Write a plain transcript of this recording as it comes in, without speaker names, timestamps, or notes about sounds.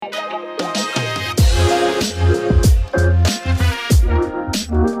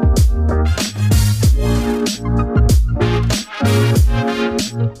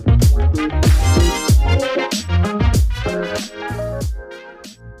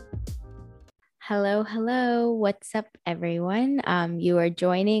Hello, hello. What's up, everyone? You are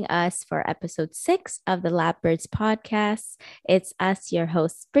joining us for episode 6 of the Lab Birds podcast. It's us, your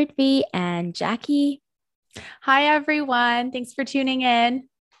hosts, Prithvi and Jackie. Hi, everyone. Thanks for tuning in.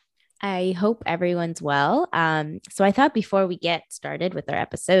 I hope everyone's well. So I thought before we get started with our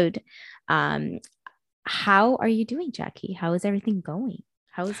episode, um, how are you doing, Jackie? How is everything going?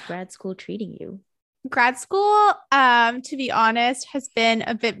 How is grad school treating you? Grad school, to be honest, has been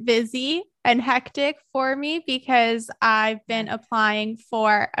a bit busy and hectic for me because I've been applying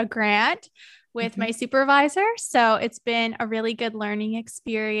for a grant with my supervisor. So it's been a really good learning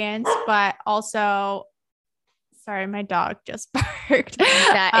experience, but also, sorry, my dog just barked.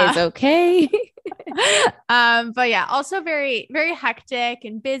 That is okay. But yeah, also very, very hectic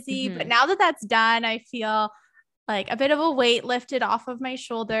and busy. But now that that's done, I feel like a bit of a weight lifted off of my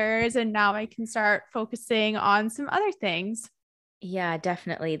shoulders, and now I can start focusing on some other things. Yeah,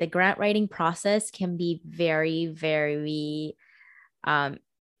 definitely. The grant writing process can be very, very, um,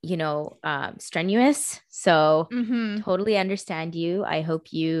 strenuous. So totally understand you. I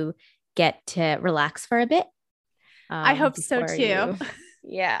hope you get to relax for a bit. I hope so Before too.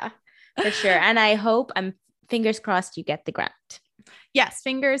 Yeah, for sure. And I'm fingers crossed you get the grant. Yes,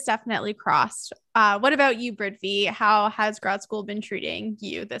 fingers definitely crossed. What about you, Bridvi? How has grad school been treating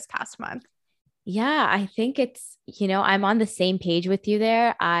you this past month? Yeah, I think I'm on the same page with you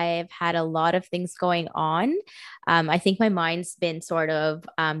there. I've had a lot of things going on. I think my mind's been sort of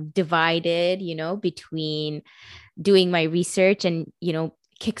divided, between doing my research and,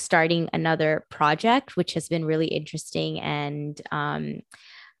 kickstarting another project, which has been really interesting and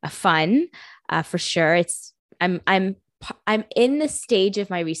fun for sure. I'm in the stage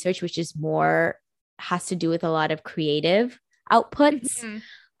of my research, which is more has to do with a lot of creative outputs.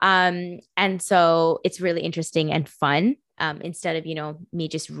 And so it's really interesting and fun. Instead of, me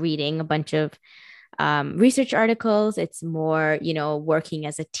just reading a bunch of research articles, it's more, working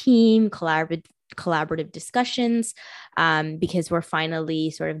as a team, collaborative discussions, because we're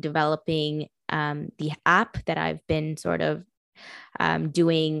finally sort of developing the app that I've been sort of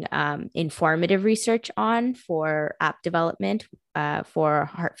doing informative research on for app development for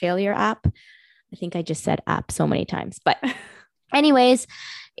heart failure app. I think I just said app so many times, but anyways,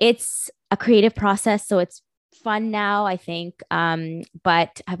 it's a creative process, so it's fun now, I think.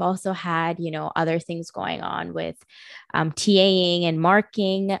 But I've also had, other things going on with TAing and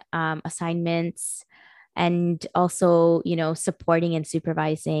marking assignments, and also, supporting and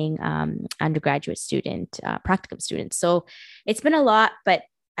supervising undergraduate student practicum students. So it's been a lot, but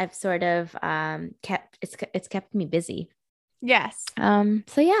I've sort of it's kept me busy. Yes.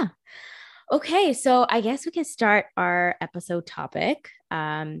 So yeah. Okay, so I guess we can start our episode topic.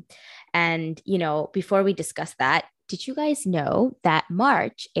 And before we discuss that, did you guys know that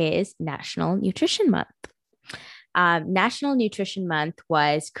March is National Nutrition Month? National Nutrition Month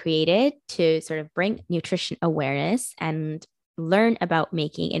was created to sort of bring nutrition awareness and learn about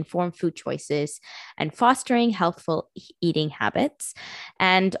making informed food choices and fostering healthful eating habits,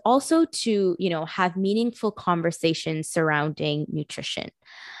 and also to, have meaningful conversations surrounding nutrition.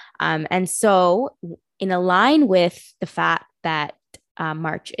 And so, in line with the fact that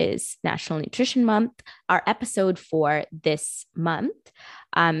March is National Nutrition Month, our episode for this month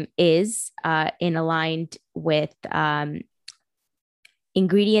is in aligned with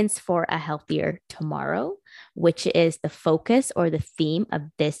ingredients for a healthier tomorrow, which is the focus or the theme of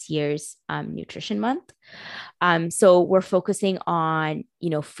this year's nutrition month. So we're focusing on,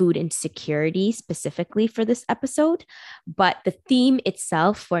 food insecurity specifically for this episode, but the theme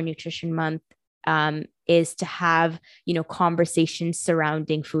itself for nutrition month is to have, conversations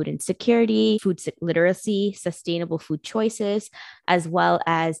surrounding food insecurity, food literacy, sustainable food choices, as well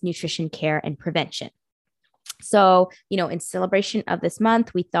as nutrition care and prevention. So, in celebration of this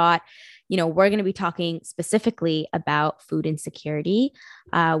month, we thought, we're going to be talking specifically about food insecurity,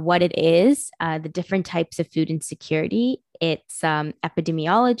 what it is, the different types of food insecurity, its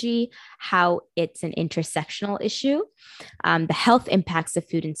epidemiology, how it's an intersectional issue, the health impacts of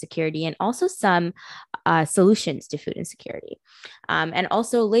food insecurity, and also some solutions to food insecurity. And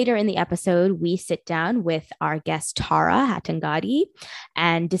also later in the episode, we sit down with our guest, Tara Hatangadi,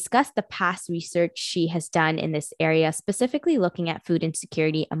 and discuss the past research she has done in this area, specifically looking at food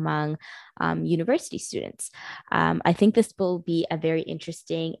insecurity among university students. I think this will be a very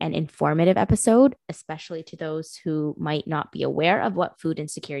interesting and informative episode, especially to those who might not be aware of what food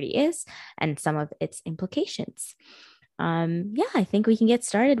insecurity is and some of its implications. I think we can get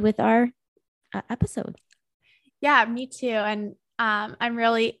started with our episode. Yeah, me too. And I'm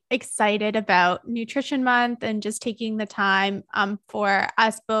really excited about Nutrition Month and just taking the time for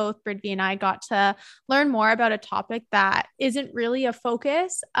us both. Bridby and I got to learn more about a topic that isn't really a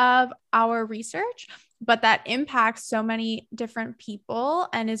focus of our research, but that impacts so many different people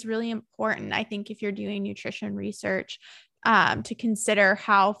and is really important, I think, if you're doing nutrition research. To consider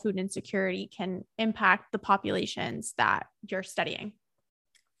how food insecurity can impact the populations that you're studying.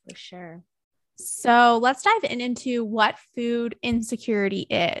 For sure. So let's dive into what food insecurity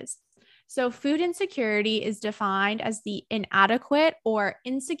is. So, food insecurity is defined as the inadequate or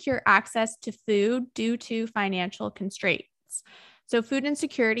insecure access to food due to financial constraints. So, food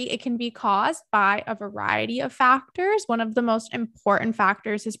insecurity, it can be caused by a variety of factors. One of the most important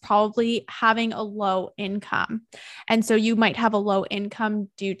factors is probably having a low income. And so you might have a low income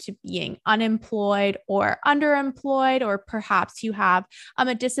due to being unemployed or underemployed, or perhaps you have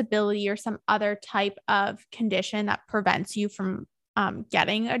a disability or some other type of condition that prevents you from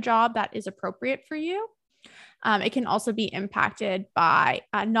getting a job that is appropriate for you. It can also be impacted by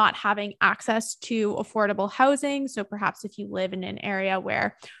not having access to affordable housing. So perhaps if you live in an area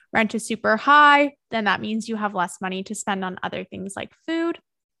where rent is super high, then that means you have less money to spend on other things like food.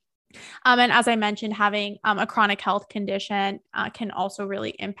 And as I mentioned, having a chronic health condition can also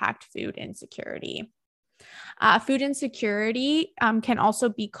really impact food insecurity. Food insecurity can also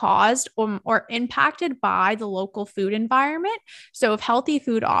be caused or impacted by the local food environment. So, if healthy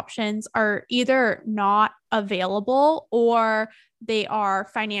food options are either not available or they are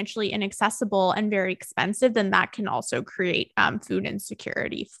financially inaccessible and very expensive, then that can also create food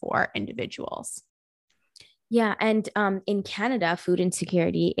insecurity for individuals. Yeah, and in Canada, food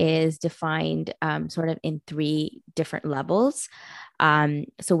insecurity is defined sort of in three different levels.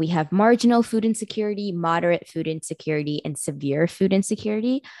 So we have marginal food insecurity, moderate food insecurity, and severe food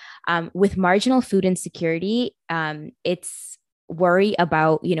insecurity. With marginal food insecurity, it's worry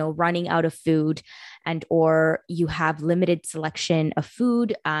about running out of food, and or you have limited selection of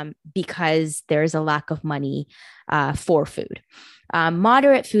food because there's a lack of money for food.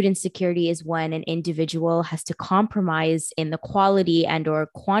 Moderate food insecurity is when an individual has to compromise in the quality and or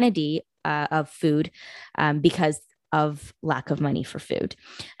quantity of food because of lack of money for food.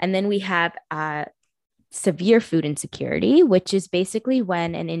 And then we have severe food insecurity, which is basically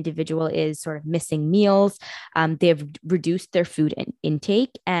when an individual is sort of missing meals. They've reduced their food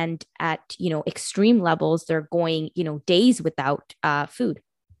intake, and at extreme levels, they're going days without food.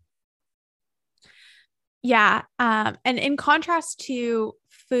 Yeah. And in contrast to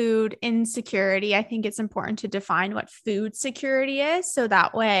food insecurity, I think it's important to define what food security is. So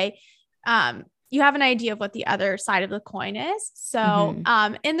that way, you have an idea of what the other side of the coin is. So,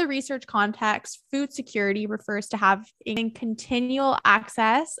 in the research context, food security refers to having continual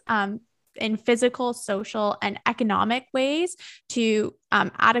access in physical, social, and economic ways to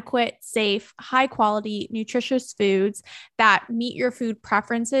adequate, safe, high quality, nutritious foods that meet your food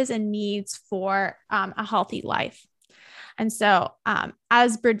preferences and needs for a healthy life. And so,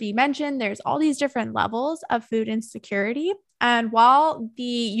 as Bridby mentioned, there's all these different levels of food insecurity. And while the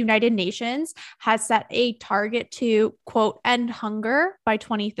United Nations has set a target to, quote, end hunger by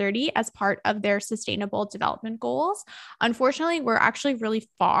 2030 as part of their sustainable development goals, unfortunately, we're actually really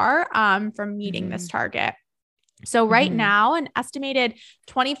far from meeting this target. So right now, an estimated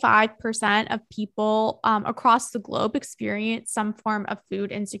 25% of people across the globe experience some form of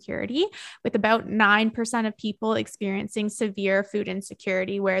food insecurity, with about 9% of people experiencing severe food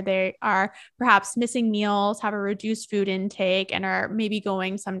insecurity, where they are perhaps missing meals, have a reduced food intake, and are maybe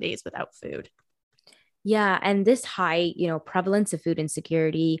going some days without food. Yeah, and this high, prevalence of food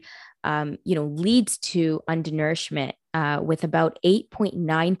insecurity, leads to undernourishment with about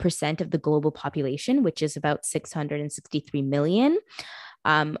 8.9% of the global population, which is about 663 million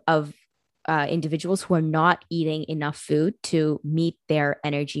of individuals who are not eating enough food to meet their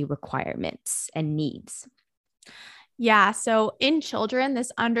energy requirements and needs. Yeah. So in children,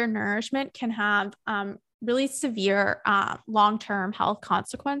 this undernourishment can have really severe long-term health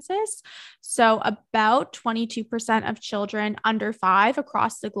consequences. So about 22% of children under 5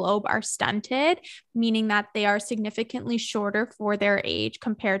 across the globe are stunted, meaning that they are significantly shorter for their age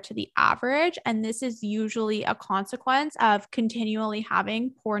compared to the average. And this is usually a consequence of continually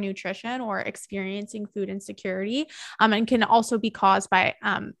having poor nutrition or experiencing food insecurity, and can also be caused by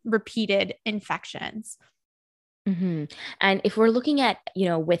repeated infections. And if we're looking at,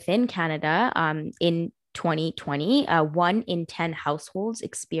 within Canada, in 2020, 1 in 10 households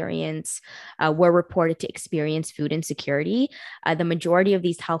were reported to experience food insecurity. The majority of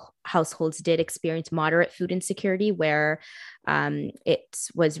these households did experience moderate food insecurity, where it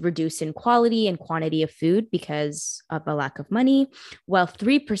was reduced in quality and quantity of food because of a lack of money, while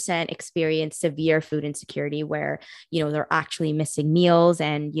 3% experienced severe food insecurity, where they're actually missing meals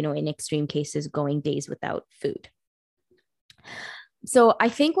and in extreme cases going days without food. So I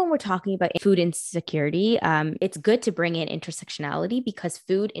think when we're talking about food insecurity, it's good to bring in intersectionality, because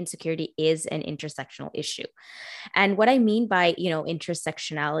food insecurity is an intersectional issue. And what I mean by,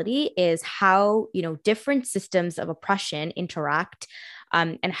 intersectionality is how, different systems of oppression interact,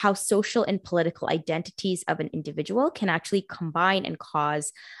 and how social and political identities of an individual can actually combine and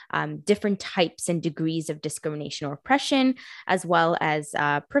cause different types and degrees of discrimination or oppression, as well as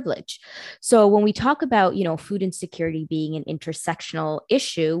privilege. So when we talk about, food insecurity being an intersectional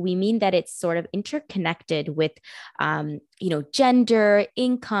issue, we mean that it's sort of interconnected with, gender,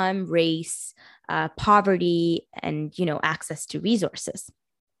 income, race, poverty, and, access to resources.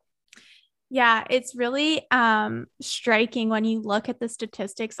 Yeah, it's really striking when you look at the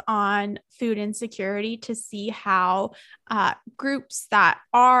statistics on food insecurity to see how groups that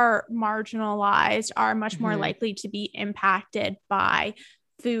are marginalized are much more likely to be impacted by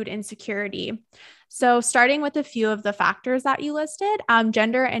food insecurity. So starting with a few of the factors that you listed,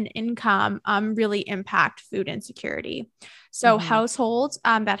 gender and income really impact food insecurity. So households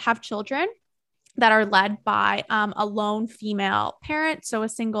that have children that are led by a lone female parent, so a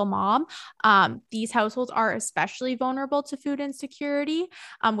single mom. These households are especially vulnerable to food insecurity,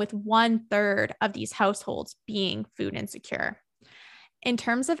 with 1/3 of these households being food insecure. In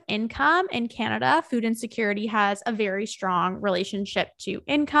terms of income in Canada, food insecurity has a very strong relationship to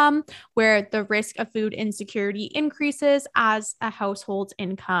income, where the risk of food insecurity increases as a household's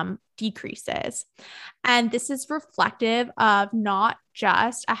income decreases. And this is reflective of not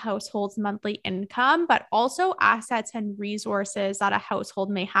just a household's monthly income, but also assets and resources that a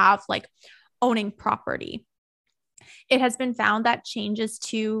household may have, like owning property. It has been found that changes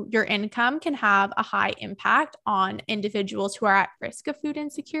to your income can have a high impact on individuals who are at risk of food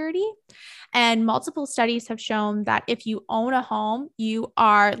insecurity. And multiple studies have shown that if you own a home, you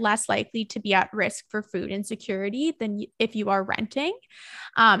are less likely to be at risk for food insecurity than if you are renting.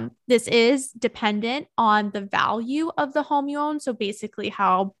 This is dependent on the value of the home you own. So basically,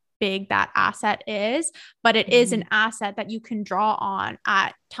 how big that asset is, but it is an asset that you can draw on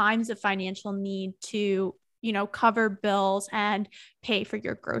at times of financial need to cover bills and pay for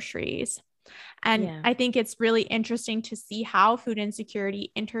your groceries. And I think it's really interesting to see how food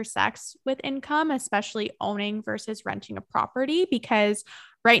insecurity intersects with income, especially owning versus renting a property, because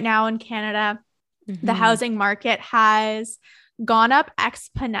right now in Canada, the housing market has gone up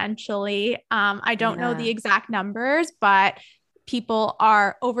exponentially. I don't know the exact numbers, but people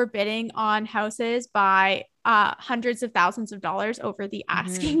are overbidding on houses by hundreds of thousands of dollars over the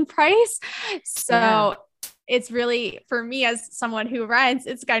asking price. So it's really, for me as someone who rents,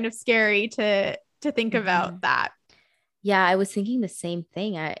 it's kind of scary to think about that. Yeah, I was thinking the same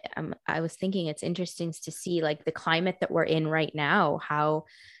thing. I was thinking it's interesting to see, like, the climate that we're in right now, how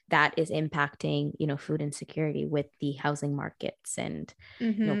that is impacting, food insecurity with the housing markets and,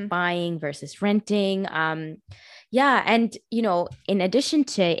 buying versus renting. Yeah. And, in addition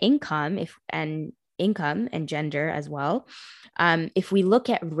to income and gender as well, if we look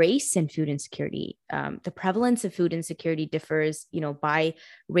at race and food insecurity, the prevalence of food insecurity differs, by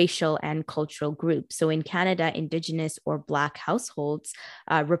racial and cultural groups. So in Canada, Indigenous or Black households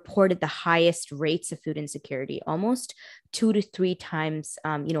reported the highest rates of food insecurity, almost 2 to 3 times,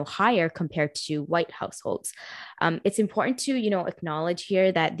 higher compared to white households. It's important to, acknowledge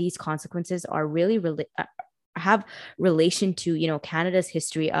here that these consequences are really have relation to, Canada's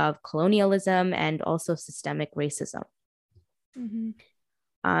history of colonialism and also systemic racism.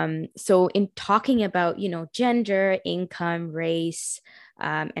 So in talking about, gender, income, race,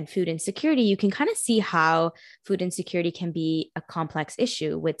 and food insecurity, you can kind of see how food insecurity can be a complex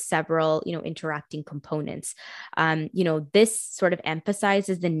issue with several, interacting components. This sort of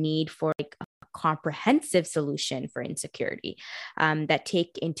emphasizes the need for, like, a comprehensive solution for insecurity that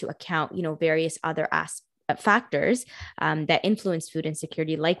take into account, various other factors that influence food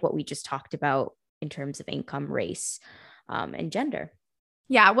insecurity, like what we just talked about in terms of income, race, and gender.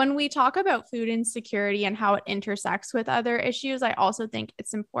 Yeah, when we talk about food insecurity and how it intersects with other issues, I also think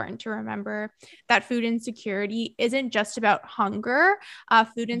it's important to remember that food insecurity isn't just about hunger.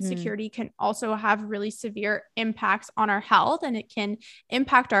 Food insecurity can also have really severe impacts on our health, and it can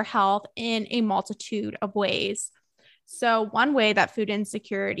impact our health in a multitude of ways. So, one way that food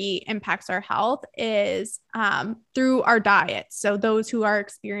insecurity impacts our health is through our diet. So, those who are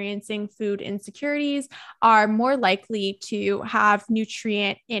experiencing food insecurities are more likely to have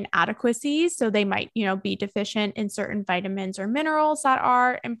nutrient inadequacies. So, they might, be deficient in certain vitamins or minerals that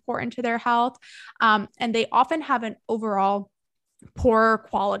are important to their health. And they often have an overall poorer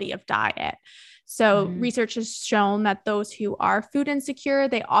quality of diet. So, Mm-hmm. research has shown that those who are food insecure,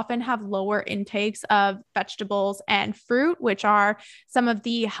 they often have lower intakes of vegetables and fruit, which are some of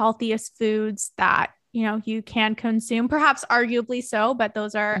the healthiest foods that you can consume, perhaps arguably so, but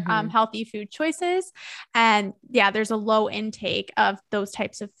those are Mm-hmm. healthy food choices. And yeah, there's a low intake of those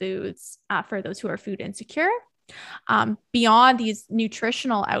types of foods for those who are food insecure. Beyond these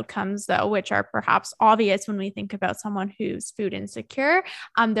nutritional outcomes, though, which are perhaps obvious when we think about someone who's food insecure,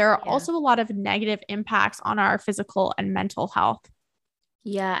 there are Yeah. also a lot of negative impacts on our physical and mental health.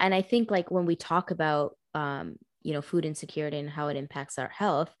 Yeah. And I think like when we talk about, food insecurity and how it impacts our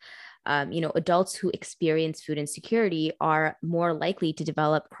health, adults who experience food insecurity are more likely to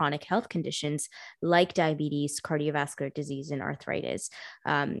develop chronic health conditions like diabetes, cardiovascular disease, and arthritis.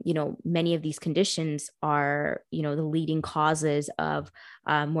 Many of these conditions are, the leading causes of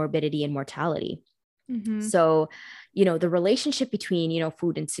morbidity and mortality. Mm-hmm. So, the relationship between,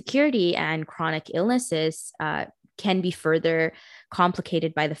 food insecurity and chronic illnesses can be further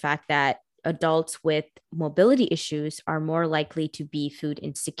complicated by the fact that adults with mobility issues are more likely to be food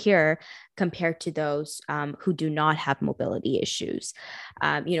insecure compared to those who do not have mobility issues.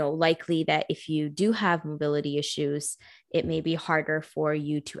 Likely that if you do have mobility issues, it may be harder for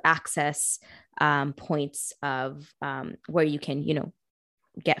you to access points of where you can,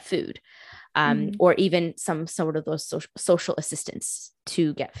 get food. Mm-hmm. Or even some sort of those social assistance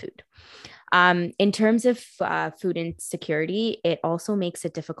to get food. In terms of food insecurity, it also makes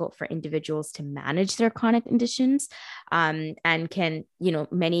it difficult for individuals to manage their chronic conditions, and can,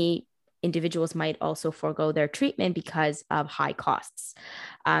 many individuals might also forego their treatment because of high costs.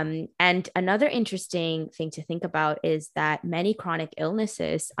 And another interesting thing to think about is that many chronic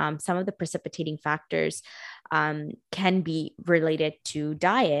illnesses, some of the precipitating factors can be related to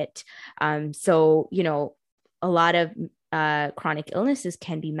diet. So, a lot of chronic illnesses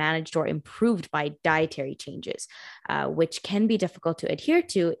can be managed or improved by dietary changes, which can be difficult to adhere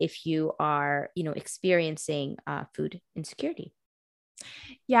to if you are, experiencing food insecurity.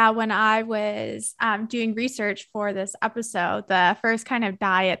 Yeah, when I was doing research for this episode, the first kind of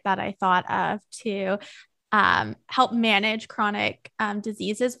diet that I thought of to help manage chronic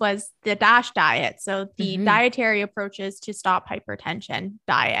diseases was the DASH diet. So, the Mm-hmm. dietary approaches to stop hypertension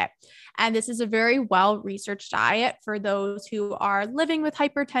diet. And this is a very well researched diet for those who are living with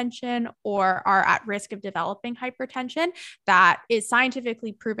hypertension or are at risk of developing hypertension that is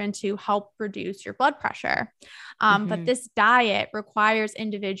scientifically proven to help reduce your blood pressure. But Mm-hmm. this diet requires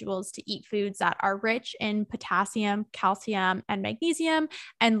individuals to eat foods that are rich in potassium, calcium, and magnesium,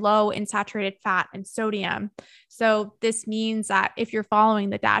 and low in saturated fat and sodium. So, this means that if you're following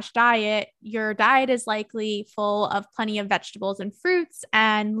the DASH diet, your diet is likely full of plenty of vegetables and fruits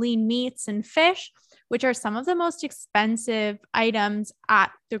and lean meats and fish, which are some of the most expensive items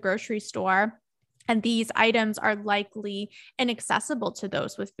at the grocery store. And these items are likely inaccessible to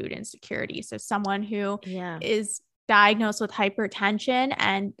those with food insecurity. So, someone who Yeah. is diagnosed with hypertension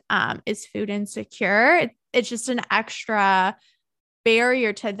and is food insecure, it's just an extra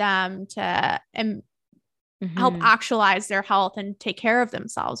barrier to them to help Mm-hmm. actualize their health and take care of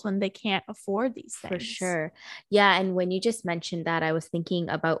themselves when they can't afford these For things. sure. Yeah. And when you just mentioned that, I was thinking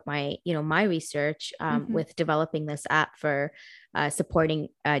about my research Mm-hmm. with developing this app for supporting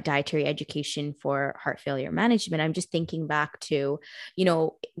dietary education for heart failure management. I'm just thinking back to,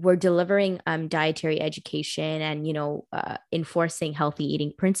 we're delivering dietary education and, enforcing healthy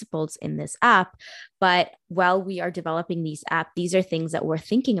eating principles in this app. But while we are developing these apps, these are things that we're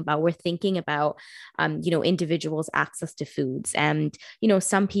thinking about. We're thinking about, individuals' access to foods. And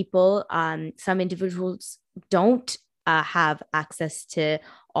some people, some individuals don't have access to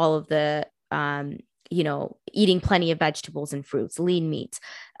all of the, eating plenty of vegetables and fruits, lean meats.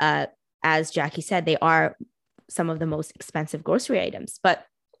 As Jackie said, they are some of the most expensive grocery items. But,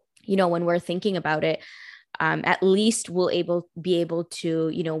 when we're thinking about it, at least we'll be able to,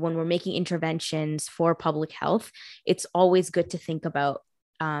 when we're making interventions for public health, it's always good to think about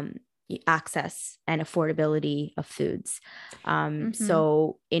access and affordability of foods. Mm-hmm.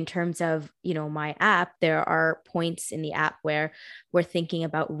 So in terms of, my app, there are points in the app where we're thinking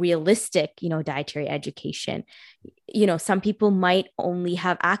about realistic, dietary education. Some people might only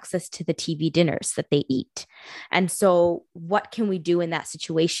have access to the TV dinners that they eat. And so what can we do in that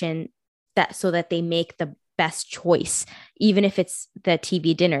situation so that they make the best choice, even if it's the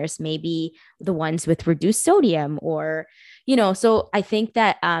TV dinners, maybe the ones with reduced sodium or, so I think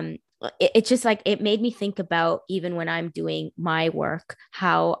that it's just like it made me think about even when I'm doing my work,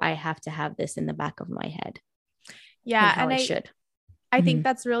 how I have to have this in the back of my head and Yeah. how And I I, should. I think Mhm.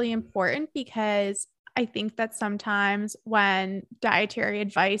 that's really important because I think that sometimes when dietary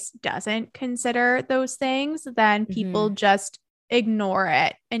advice doesn't consider those things, then people Mhm. just ignore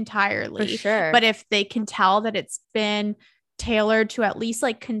it For entirely. But sure. if they can tell that it's been tailored to at least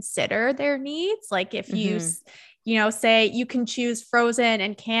like consider their needs, like if you, Mhm. say you can choose frozen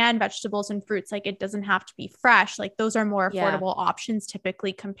and canned vegetables and fruits, like it doesn't have to be fresh, like those are more Yeah. affordable options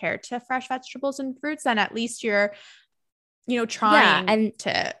typically compared to fresh vegetables and fruits, then at least you're Yeah. trying And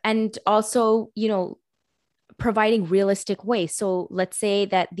to. and also, providing realistic ways. So let's say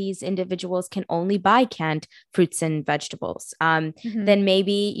that these individuals can only buy canned fruits and vegetables. Mhm. Then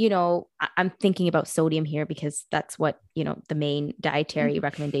maybe, I'm thinking about sodium here because that's what, the main dietary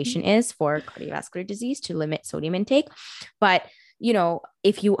recommendation is for cardiovascular disease to limit sodium intake. But,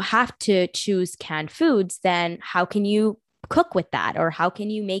 if you have to choose canned foods, then how can you cook with that, or how can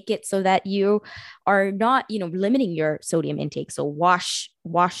you make it so that you are not limiting your sodium intake? So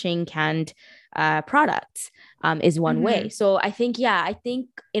washing canned products is one way. Mhm. So I think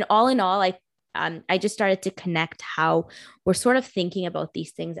in all, I just started to connect how we're sort of thinking about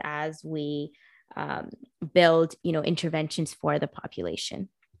these things as we um, build, interventions for the population.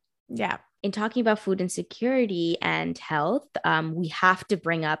 Yeah. In talking about food insecurity and health, we have to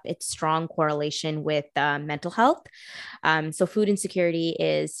bring up its strong correlation with mental health. So, food insecurity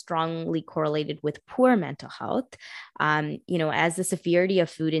is strongly correlated with poor mental health. As the severity of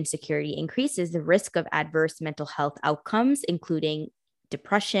food insecurity increases, the risk of adverse mental health outcomes, including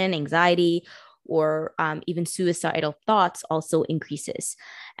depression, anxiety, or even suicidal thoughts, also increases.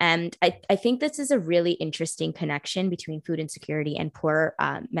 And I think this is a really interesting connection between food insecurity and poor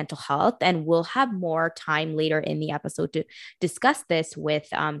mental health. And we'll have more time later in the episode to discuss this with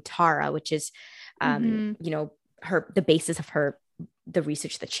Tara, which is, Mhm. the basis of the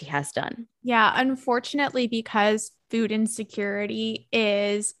research that she has done. Yeah, unfortunately, because food insecurity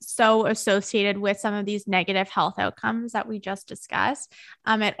is so associated with some of these negative health outcomes that we just discussed,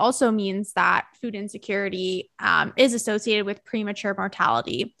 it also means that food insecurity is associated with premature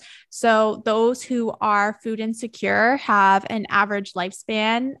mortality. So, those who are food insecure have an average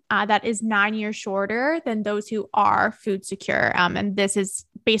lifespan that is 9 years shorter than those who are food secure. And this is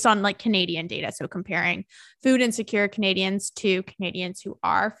based on like Canadian data. So, comparing food insecure Canadians to Canadians who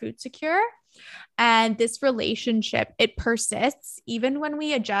are food secure. And this relationship, it persists even when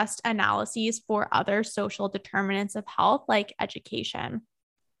we adjust analyses for other social determinants of health, like education.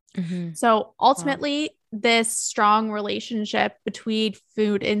 Mm-hmm. So Wow. ultimately, this strong relationship between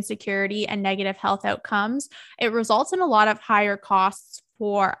food insecurity and negative health outcomes, it results in a lot of higher costs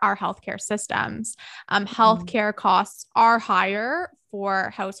for our healthcare systems. Mm-hmm. Healthcare costs are higher for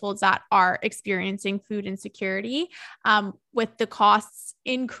households that are experiencing food insecurity, with the costs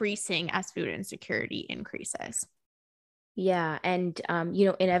increasing as food insecurity increases. Yeah. And,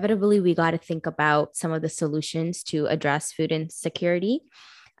 inevitably, we got to think about some of the solutions to address food insecurity,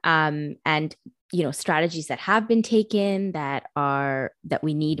 and strategies that have been taken that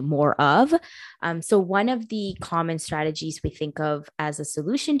we need more of. So one of the common strategies we think of as a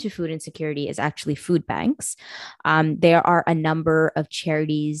solution to food insecurity is actually food banks. There are a number of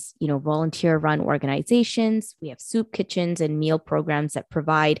charities, volunteer run organizations. We have soup kitchens and meal programs that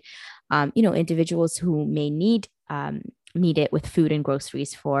provide individuals who may need it with food and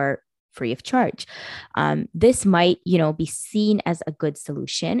groceries for free of charge. This might, be seen as a good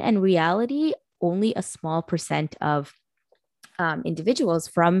solution. And reality, only a small percent of individuals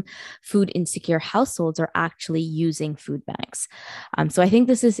from food insecure households are actually using food banks. So I think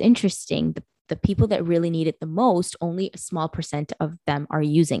this is interesting. The people that really need it the most, only a small percent of them are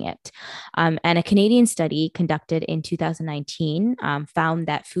using it. And a Canadian study conducted in 2019 found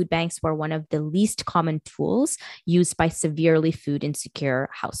that food banks were one of the least common tools used by severely food insecure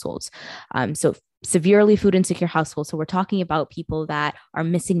households. So severely food insecure households. So we're talking about people that are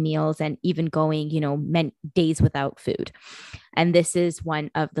missing meals and even going, many days without food. And this is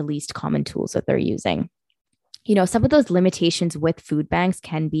one of the least common tools that they're using. some of those limitations with food banks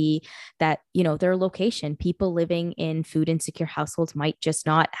can be that, their location. People living in food insecure households might just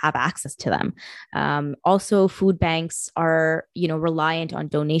not have access to them. Also, food banks are, reliant on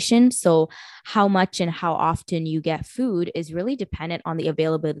donation. So, how much and how often you get food is really dependent on the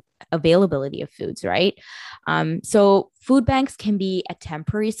availability of foods, right? So, food banks can be a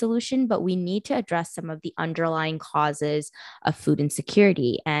temporary solution, but we need to address some of the underlying causes of food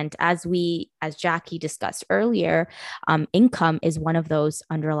insecurity. And as Jackie discussed earlier, income is one of those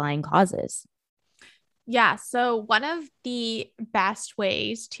underlying causes. Yeah. So, one of the best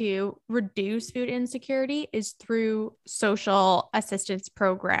ways to reduce food insecurity is through social assistance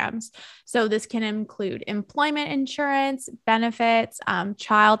programs. So, this can include employment insurance benefits,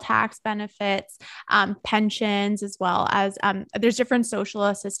 child tax benefits, pensions, as well as there's different social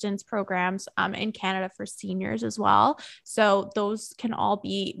assistance programs in Canada for seniors as well. So, those can all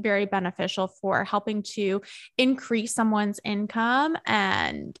be very beneficial for helping to increase someone's income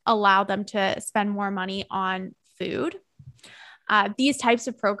and allow them to spend more money on food. These types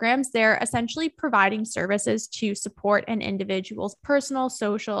of programs, they're essentially providing services to support an individual's personal,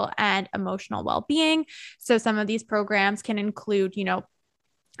 social, and emotional well-being. So some of these programs can include,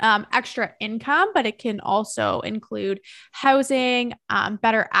 extra income, but it can also include housing,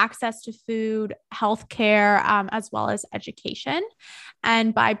 better access to food, healthcare, as well as education.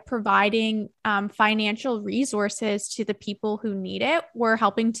 And by providing financial resources to the people who need it, we're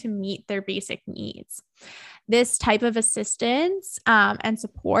helping to meet their basic needs. This type of assistance and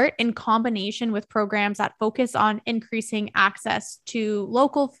support, in combination with programs that focus on increasing access to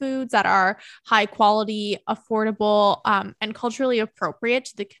local foods that are high quality, affordable, and culturally appropriate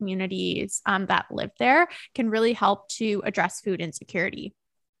to the communities that live there, can really help to address food insecurity.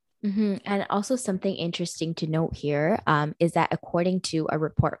 And also, something interesting to note here is that according to a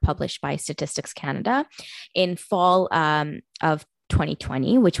report published by Statistics Canada in fall of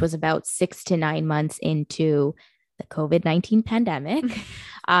 2020, which was about 6 to 9 months into the COVID-19 pandemic,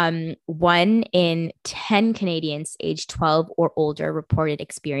 1 in 10 Canadians aged 12 or older reported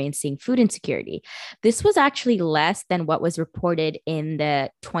experiencing food insecurity. This was actually less than what was reported in the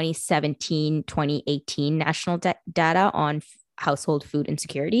 2017-2018 national data on household food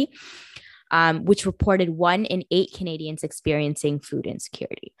insecurity, which reported 1 in 8 Canadians experiencing food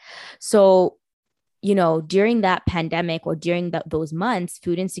insecurity. So, during that pandemic or during those months,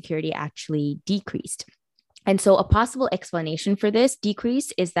 food insecurity actually decreased. And so a possible explanation for this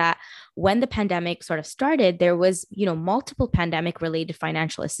decrease is that when the pandemic sort of started, there was, multiple pandemic related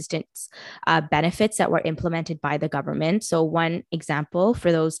financial assistance benefits that were implemented by the government. So one example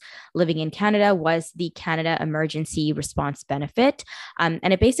for those living in Canada was the Canada Emergency Response Benefit. And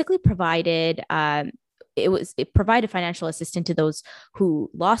it basically provided it provided financial assistance to those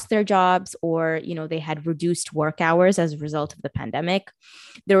who lost their jobs or they had reduced work hours as a result of the pandemic.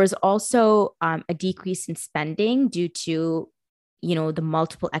 There was also a decrease in spending due to the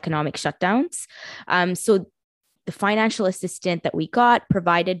multiple economic shutdowns. So the financial assistance that we got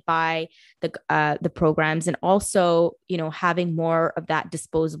provided by the programs, and also having more of that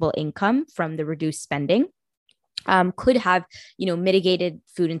disposable income from the reduced spending, could have, mitigated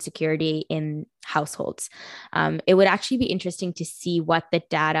food insecurity in households. It would actually be interesting to see what the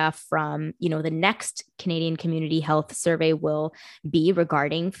data from, the next Canadian Community Health Survey will be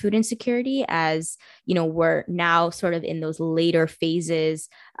regarding food insecurity, as, we're now sort of in those later phases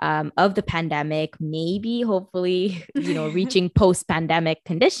of the pandemic, maybe hopefully, reaching post-pandemic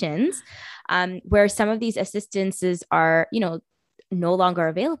conditions, where some of these assistances are, no longer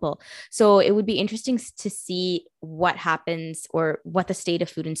available. So it would be interesting to see what happens or what the state of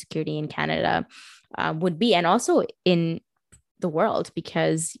food insecurity in Canada would be, and also in the world,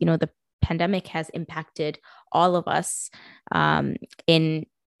 because the pandemic has impacted all of us in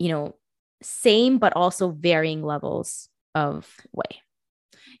same but also varying levels of way.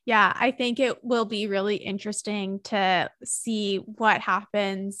 Yeah, I think it will be really interesting to see what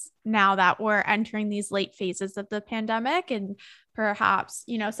happens now that we're entering these late phases of the pandemic. And perhaps,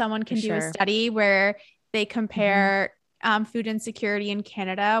 someone For can do a sure. study where they Mm-hmm. compare food insecurity in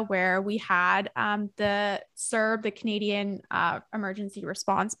Canada, where we had the CERB, the Canadian Emergency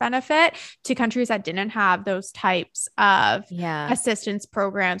Response Benefit, to countries that didn't have those types of Yeah. assistance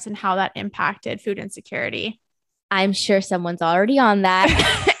programs, and how that impacted food insecurity. I'm sure someone's already on that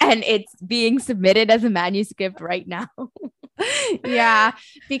and it's being submitted as a manuscript right now. Yeah,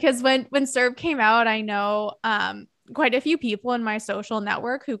 because when CERB came out, I know quite a few people in my social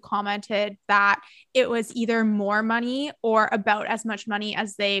network who commented that it was either more money or about as much money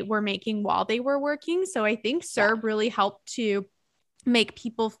as they were making while they were working. So I think Yeah. CERB really helped to make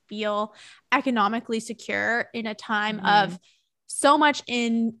people feel economically secure in a time Mhm. of so much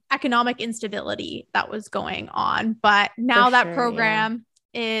in economic instability that was going on. But For now that sure. Yeah. program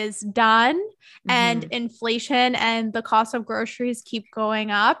is done and Mhm. inflation and the cost of groceries keep going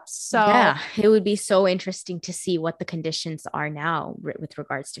up. So Yeah, it would be so interesting to see what the conditions are now with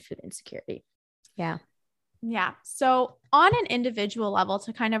regards to food insecurity. Yeah. yeah. So, on an individual level,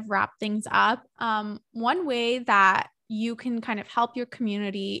 to kind of wrap things up, one way that you can kind of help your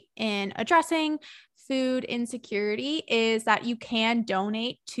community in addressing food insecurity is that you can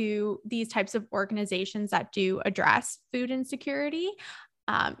donate to these types of organizations that do address food insecurity.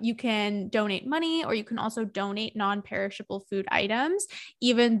 You can donate money, or you can also donate non perishable food items,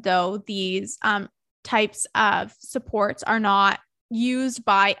 even though these types of supports are not used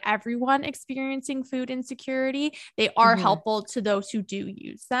by everyone experiencing food insecurity. They are Mhm. helpful to those who do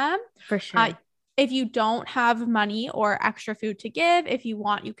use them. For Uh, sure. if you don't have money or extra food to give, if you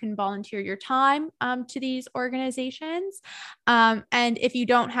want, you can volunteer your time to these organizations. And if you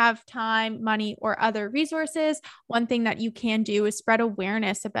don't have time, money, or other resources, one thing that you can do is spread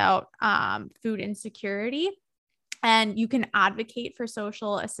awareness about food insecurity. And you can advocate for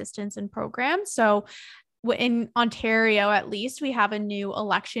social assistance and programs. So, in Ontario, at least, we have a new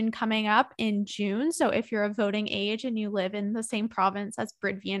election coming up in June. So if you're of voting age and you live in the same province as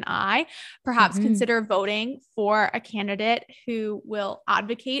Bridvie and I, perhaps Mhm. consider voting for a candidate who will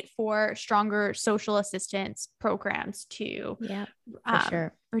advocate for stronger social assistance programs to Yeah, for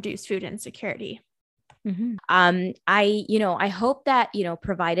sure. reduce food insecurity. I hope that,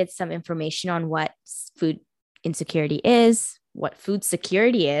 provided some information on what food insecurity is, what food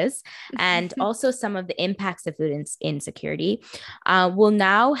security is, and also some of the impacts of food insecurity. We'll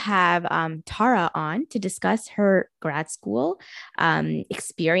now have Tara on to discuss her grad school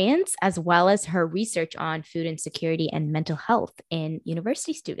experience, as well as her research on food insecurity and mental health in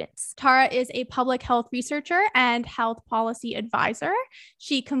university students. Tara is a public health researcher and health policy advisor.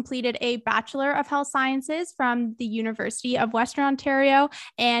 She completed a Bachelor of Health Sciences from the University of Western Ontario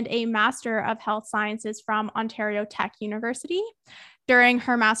and a Master of Health Sciences from Ontario Tech University. During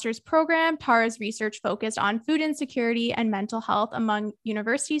her master's program, Tara's research focused on food insecurity and mental health among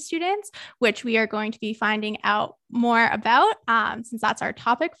university students, which we are going to be finding out more about since that's our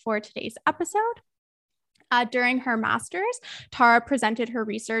topic for today's episode. During her master's, Tara presented her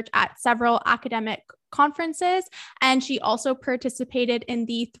research at several academic conferences, and she also participated in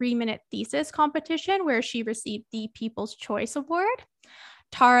the 3-minute thesis competition where she received the People's Choice Award.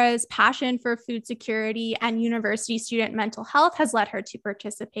 Tara's passion for food security and university student mental health has led her to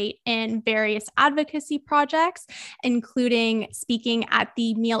participate in various advocacy projects, including speaking at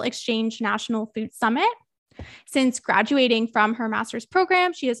the Meal Exchange National Food Summit. Since graduating from her master's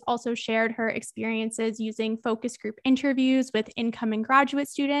program, she has also shared her experiences using focus group interviews with incoming graduate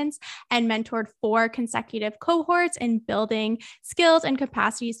students and mentored 4 consecutive cohorts in building skills and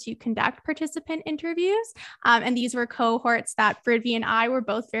capacities to conduct participant interviews. And these were cohorts that Bridvie and I were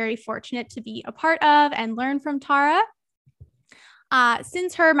both very fortunate to be a part of and learn from Tara.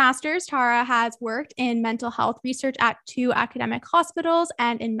 Since her master's, Tara has worked in mental health research at 2 academic hospitals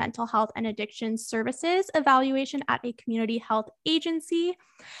and in mental health and addiction services evaluation at a community health agency.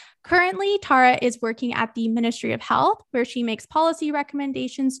 Currently, Tara is working at the Ministry of Health, where she makes policy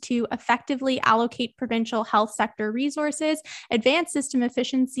recommendations to effectively allocate provincial health sector resources, advance system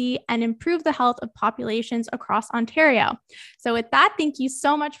efficiency, and improve the health of populations across Ontario. So, with that, thank you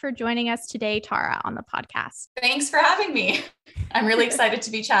so much for joining us today, Tara, on the podcast. Thanks for having me. I'm really excited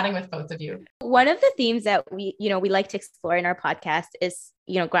to be chatting with both of you. One of the themes that we like to explore in our podcast is,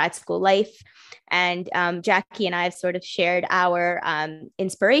 grad school life. And Jackie and I have sort of shared our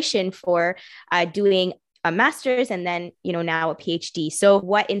inspiration for doing a master's and then, now a PhD. So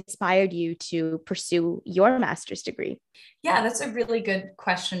what inspired you to pursue your master's degree? Yeah, that's a really good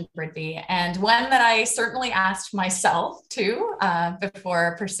question, Bridvie, and one that I certainly asked myself too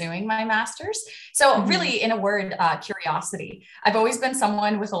before pursuing my master's. So really, in a word, curiosity. I've always been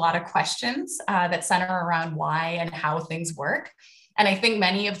someone with a lot of questions that center around why and how things work. And I think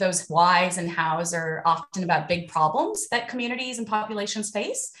many of those whys and hows are often about big problems that communities and populations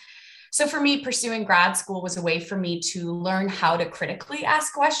face. So for me, pursuing grad school was a way for me to learn how to critically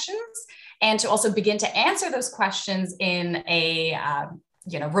ask questions and to also begin to answer those questions in a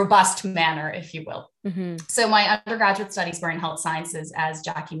robust manner, if you will. So my undergraduate studies were in health sciences, as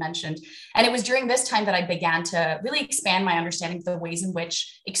Jackie mentioned. And it was during this time that I began to really expand my understanding of the ways in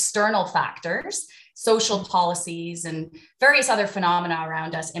which external factors, social policies, and various other phenomena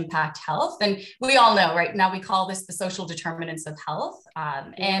around us impact health. And we all know, right now, we call this the social determinants of health.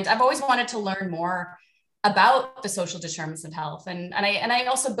 And I've always wanted to learn more about the social determinants of health. And I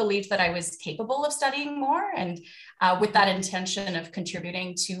also believed that I was capable of studying more, and with that intention of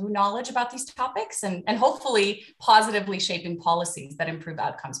contributing to knowledge about these topics, and hopefully positively shaping policies that improve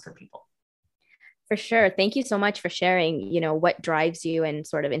outcomes for people. For sure. Thank you so much for sharing, what drives you and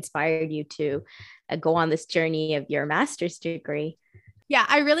sort of inspired you to go on this journey of your master's degree. Yeah,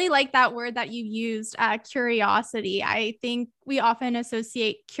 I really like that word that you used, curiosity. I think we often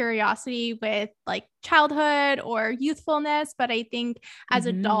associate curiosity with like childhood or youthfulness, but I think as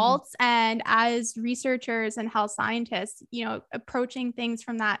adults and as researchers and health scientists, approaching things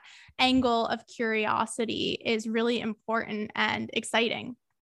from that angle of curiosity is really important and exciting.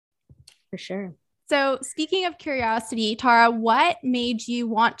 For sure. So speaking of curiosity, Tara, what made you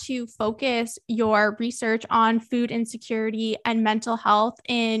want to focus your research on food insecurity and mental health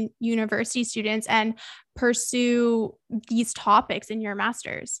in university students and pursue these topics in your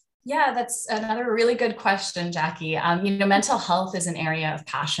master's? Yeah, that's another really good question, Jackie. Mental health is an area of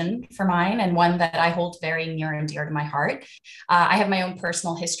passion for mine, and one that I hold very near and dear to my heart. I have my own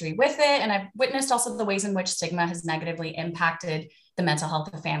personal history with it, and I've witnessed also the ways in which stigma has negatively impacted the mental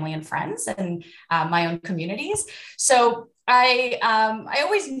health of family and friends and my own communities. So I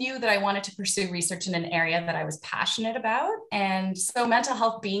always knew that I wanted to pursue research in an area that I was passionate about. And so mental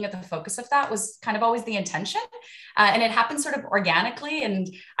health being at the focus of that was kind of always the intention. And it happened sort of organically.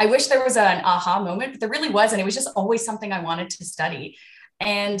 And I wish there was an aha moment, but there really wasn't. It was just always something I wanted to study.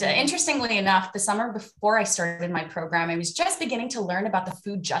 And interestingly enough, the summer before I started my program, I was just beginning to learn about the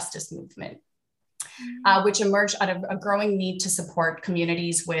food justice movement. Which emerged out of a growing need to support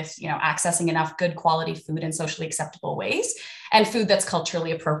communities with, accessing enough good quality food in socially acceptable ways, and food that's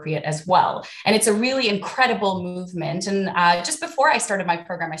culturally appropriate as well. And it's a really incredible movement. And just before I started my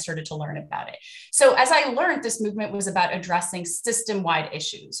program, I started to learn about it. So as I learned, this movement was about addressing system-wide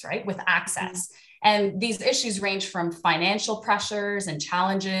issues, right, with access. And these issues range from financial pressures and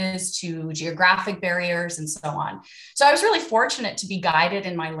challenges to geographic barriers and so on. So I was really fortunate to be guided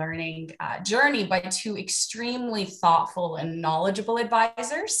in my learning journey by two extremely thoughtful and knowledgeable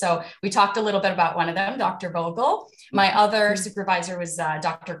advisors. So we talked a little bit about one of them, Dr. Vogel. My other supervisor was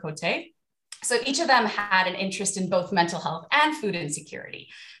Dr. Cote. So each of them had an interest in both mental health and food insecurity.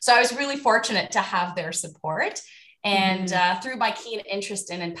 So I was really fortunate to have their support. And through my keen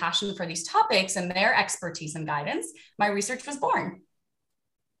interest in and passion for these topics and their expertise and guidance, my research was born.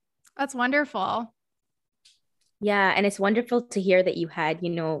 That's wonderful. Yeah. And it's wonderful to hear that you had,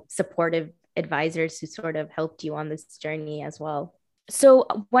 supportive advisors who sort of helped you on this journey as well. So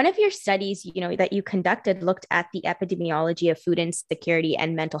one of your studies, that you conducted looked at the epidemiology of food insecurity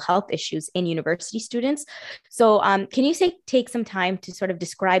and mental health issues in university students. So can you take some time to sort of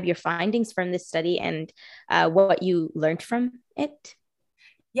describe your findings from this study and what you learned from it?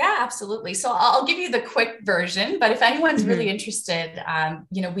 Yeah, absolutely. So I'll give you the quick version, but if anyone's really interested,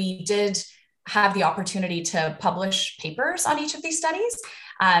 we did have the opportunity to publish papers on each of these studies,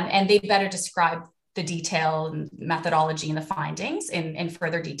 and they better describe the detail and methodology and the findings in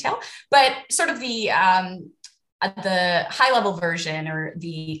further detail. But sort of the high level version, or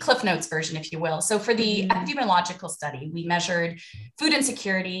the Cliff Notes version, if you will. So for the epidemiological study, we measured food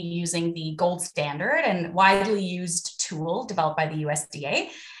insecurity using the gold standard and widely used tool developed by the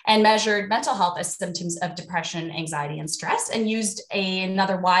USDA, and measured mental health as symptoms of depression, anxiety, and stress, and used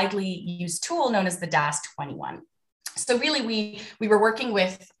another widely used tool known as the DAS-21. So really, we were working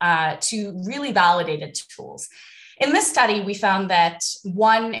with two really validated tools. In this study, we found that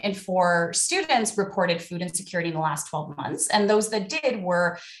 1 in 4 students reported food insecurity in the last 12 months. And those that did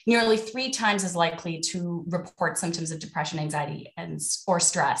were nearly 3 times as likely to report symptoms of depression, anxiety, or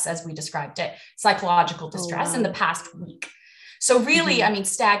stress, as we described it, psychological distress, in the past week. So really,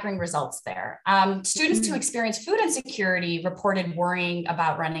 staggering results there. Students who experienced food insecurity reported worrying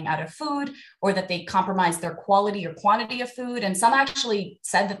about running out of food, or that they compromised their quality or quantity of food. And some actually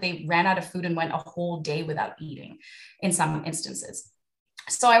said that they ran out of food and went a whole day without eating in some instances.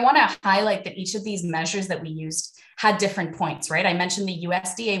 So I want to highlight that each of these measures that we used had different points, right? I mentioned the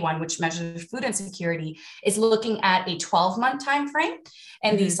USDA one, which measures food insecurity, is looking at a 12-month time frame,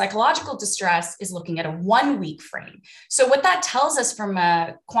 and the psychological distress is looking at a 1-week frame. So what that tells us from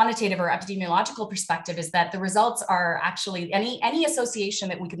a quantitative or epidemiological perspective is that the results are actually, any association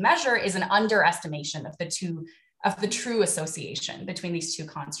that we could measure is an underestimation of the true association between these two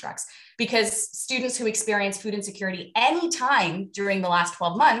constructs, because students who experience food insecurity anytime during the last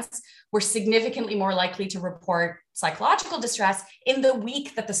 12 months were significantly more likely to report psychological distress in the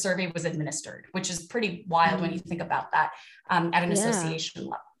week that the survey was administered, which is pretty wild when you think about that at an association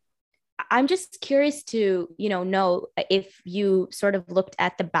level. I'm just curious to, know if you sort of looked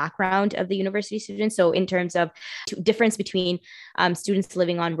at the background of the university students. So in terms of difference between students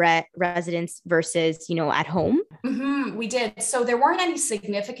living on residence versus, at home. We did. So there weren't any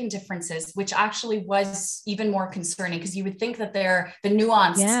significant differences, which actually was even more concerning because you would think that the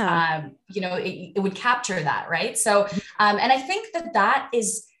nuance, it would capture that, right? So, and I think that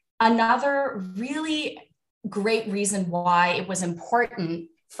is another really great reason why it was important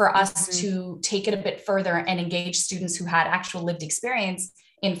for us to take it a bit further and engage students who had actual lived experience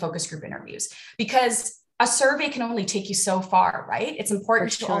in focus group interviews, because a survey can only take you so far, right? It's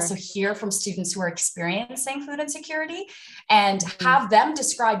important to also hear from students who are experiencing food insecurity and have them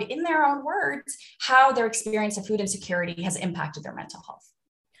describe in their own words how their experience of food insecurity has impacted their mental health.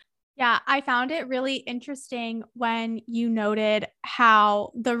 Yeah, I found it really interesting when you noted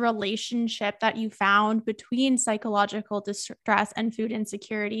how the relationship that you found between psychological distress and food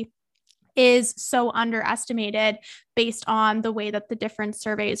insecurity is so underestimated based on the way that the different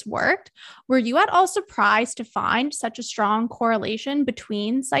surveys worked. Were you at all surprised to find such a strong correlation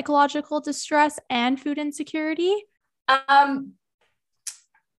between psychological distress and food insecurity?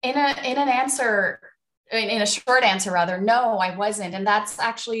 In a short answer, rather, no, I wasn't. And that's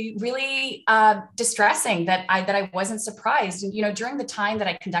actually really distressing that I wasn't surprised. And, during the time that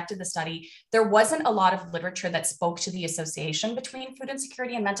I conducted the study, there wasn't a lot of literature that spoke to the association between food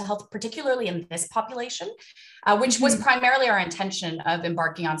insecurity and mental health, particularly in this population, which was primarily our intention of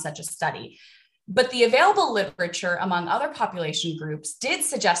embarking on such a study. But the available literature among other population groups did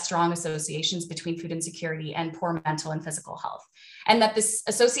suggest strong associations between food insecurity and poor mental and physical health. And that this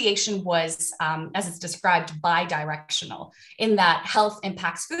association was, as it's described, bidirectional, in that health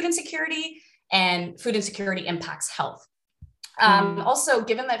impacts food insecurity and food insecurity impacts health. Also,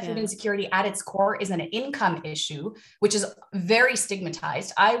 given that food insecurity at its core is an income issue, which is very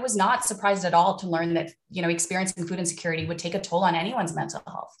stigmatized, I was not surprised at all to learn that, experiencing food insecurity would take a toll on anyone's mental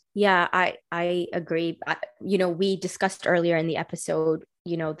health. Yeah, I agree. We discussed earlier in the episode,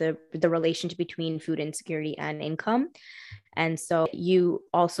 the relationship between food insecurity and income. And so you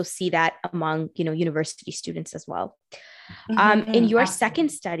also see that among, university students as well. In your second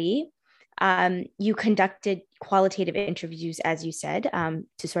study, you conducted qualitative interviews, as you said,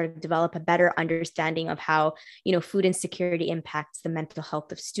 to sort of develop a better understanding of how, food insecurity impacts the mental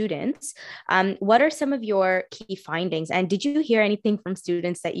health of students. What are some of your key findings? And did you hear anything from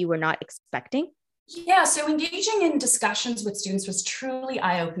students that you were not expecting? Yeah, so engaging in discussions with students was truly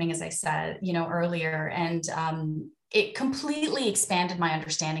eye-opening, as I said, earlier. And it completely expanded my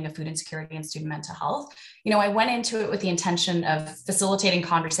understanding of food insecurity and student mental health. I went into it with the intention of facilitating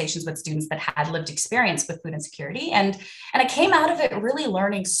conversations with students that had lived experience with food insecurity. And I came out of it really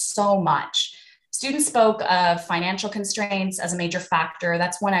learning so much. Students spoke of financial constraints as a major factor.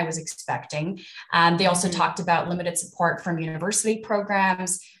 That's one I was expecting. They also talked about limited support from university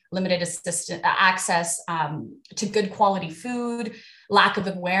programs, limited access to good quality food, lack of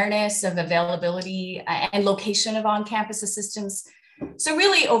awareness of availability and location of on-campus assistance. So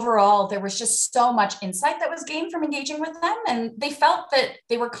really, overall, there was just so much insight that was gained from engaging with them. And they felt that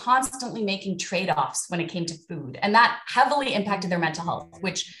they were constantly making trade-offs when it came to food. And that heavily impacted their mental health,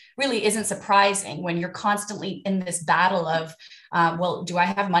 which really isn't surprising when you're constantly in this battle of, well, do I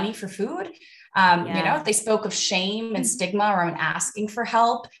have money for food? They spoke of shame and stigma around asking for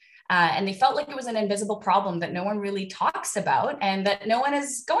help. And they felt like it was an invisible problem that no one really talks about and that no one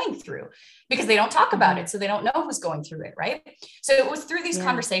is going through because they don't talk about it. So they don't know who's going through it, right? So it was through these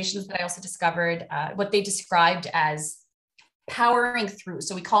conversations that I also discovered what they described as powering through.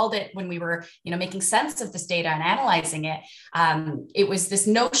 So we called it, when we were, making sense of this data and analyzing it, it was this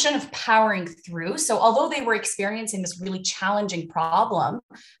notion of powering through. So although they were experiencing this really challenging problem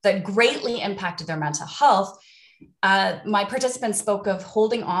that greatly impacted their mental health, my participants spoke of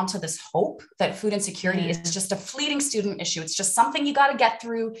holding on to this hope that food insecurity is just a fleeting student issue. It's just something you got to get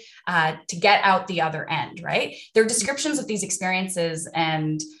through to get out the other end, right? Their descriptions of these experiences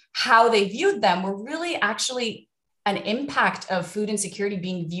and how they viewed them were really actually an impact of food insecurity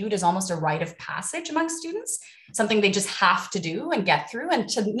being viewed as almost a rite of passage among students, something they just have to do and get through. And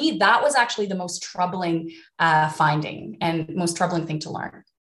to me, that was actually the most troubling finding and most troubling thing to learn.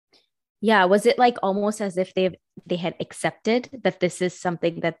 Yeah. Was it like almost as if they had accepted that this is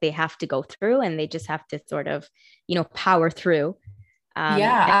something that they have to go through and they just have to sort of, power through?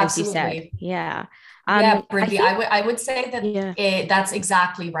 Yeah, as absolutely. you said. Yeah. Brittany, I would say that that's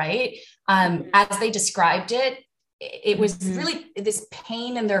exactly right. As they described it, it was really this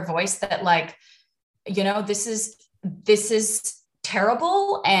pain in their voice that this is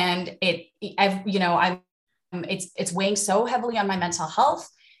terrible. And it's weighing so heavily on my mental health.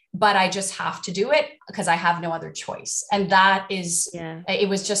 but I just have to do it because I have no other choice. And that is, Yeah. it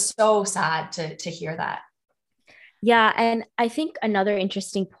was just so sad to hear that. Yeah, and I think another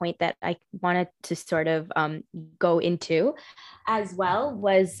interesting point that I wanted to sort of go into as well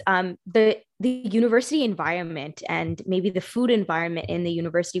was the university environment and maybe the food environment in the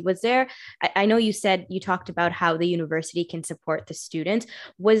university. Was there? I know you said you talked about how the university can support the students.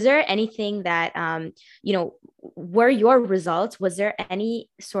 Was there anything that were your results? Was there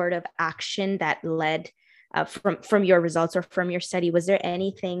any sort of action that led? From your results or from your study, was there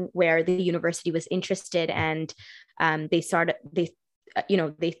anything where the university was interested and they sort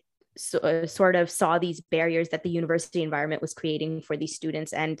of saw these barriers that the university environment was creating for these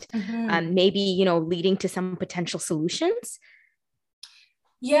students and maybe leading to some potential solutions?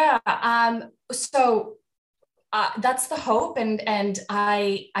 Yeah. So that's the hope, and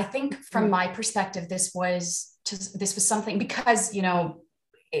I think from my perspective, this was something because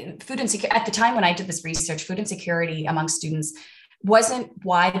food insecurity at the time when I did this research, food insecurity among students wasn't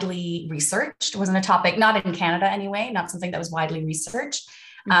widely researched, wasn't a topic, not in Canada anyway, not something that was widely researched,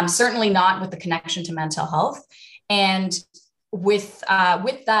 certainly not with the connection to mental health. And with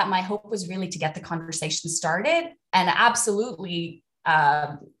that, my hope was really to get the conversation started, and absolutely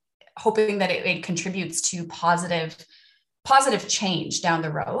hoping that it contributes to positive change down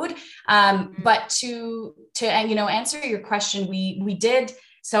the road. But to answer your question, we did.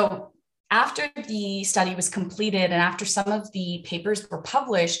 So after the study was completed and after some of the papers were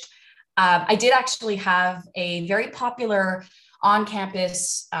published, I did actually have a very popular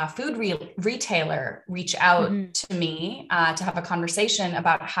on-campus food retailer reach out to me to have a conversation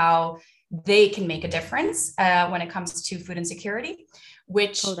about how they can make a difference when it comes to food insecurity,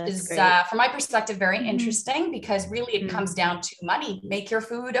 which is, from my perspective, very interesting because really it comes down to money. Make your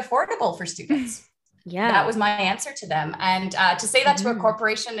food affordable for students. Yeah, that was my answer to them. And to say that to a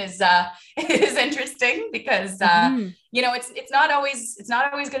corporation is interesting because it's not always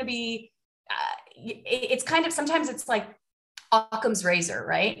going to be. It's kind of, sometimes it's like Occam's razor,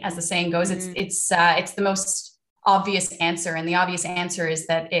 right? As the saying goes, it's the most obvious answer, and the obvious answer is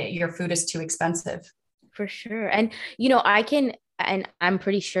that your food is too expensive. For sure. And and I'm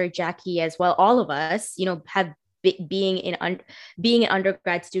pretty sure Jackie as well, all of us, have being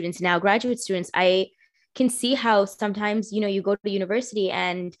undergrad students, now graduate students, I can see how sometimes, you go to university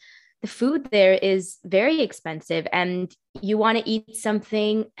and the food there is very expensive and you want to eat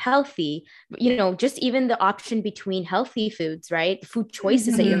something healthy, just even the option between healthy foods, right? The food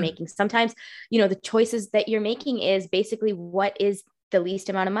choices that you're making. Sometimes, the choices that you're making is basically what is the least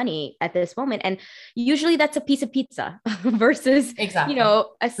amount of money at this moment. And usually that's a piece of pizza versus, exactly.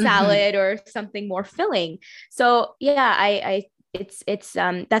 A salad or something more filling. So yeah, it's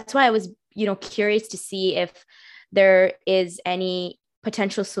that's why I was, curious to see if there is any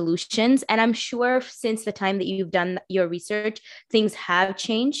potential solutions. And I'm sure since the time that you've done your research, things have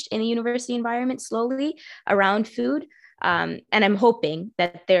changed in the university environment slowly around food. And I'm hoping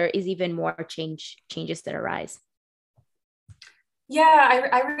that there is even more changes that arise. Yeah,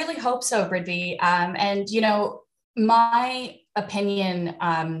 I really hope so, Bridby. And, my opinion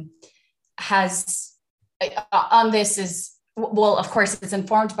has on this is, well, of course, it's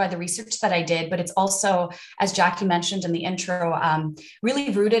informed by the research that I did, but it's also, as Jackie mentioned in the intro,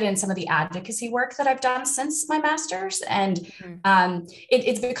 really rooted in some of the advocacy work that I've done since my master's. And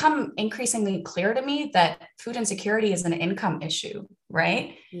it's become increasingly clear to me that food insecurity is an income issue,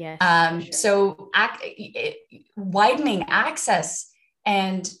 right? Yes. Sure. So widening access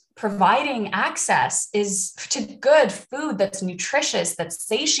and providing access is to good food that's nutritious, that's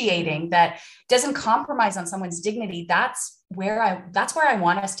satiating, that doesn't compromise on someone's dignity. That's where I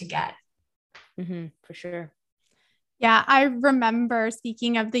want us to get. For sure. Yeah, I remember,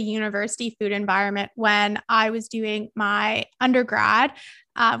 speaking of the university food environment, when I was doing my undergrad,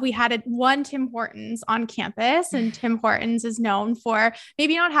 we had one Tim Hortons on campus, and Tim Hortons is known for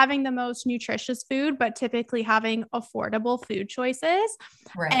maybe not having the most nutritious food, but typically having affordable food choices.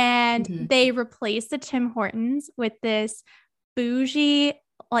 Right. And they replaced the Tim Hortons with this bougie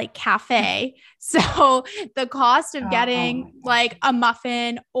cafe. So the cost of getting like a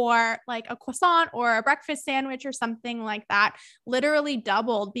muffin or like a croissant or a breakfast sandwich or something like that literally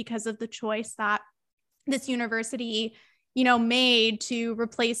doubled because of the choice that this university, made to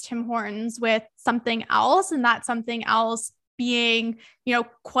replace Tim Hortons with something else. And that something else being,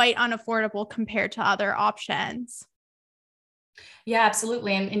 quite unaffordable compared to other options. Yeah,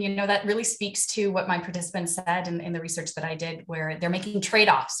 absolutely. And that really speaks to what my participants said in the research that I did, where they're making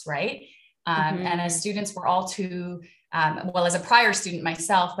trade-offs, right? And as students, we're all too well, as a prior student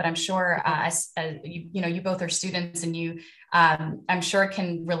myself, but I'm sure as you both are students, and you, I'm sure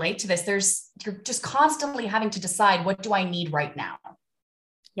can relate to this. You're just constantly having to decide, what do I need right now?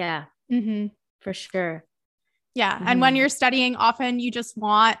 Yeah, for sure. Yeah. And when you're studying, often you just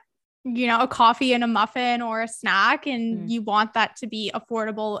want, a coffee and a muffin or a snack, and you want that to be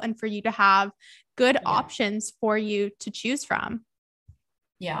affordable and for you to have good options for you to choose from.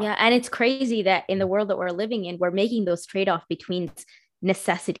 Yeah. And it's crazy that in the world that we're living in, we're making those trade-offs between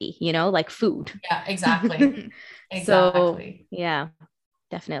necessity, like food. Yeah, exactly. So, yeah,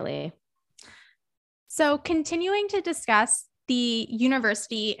 definitely. So continuing to discuss the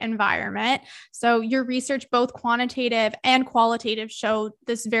university environment. So your research, both quantitative and qualitative, showed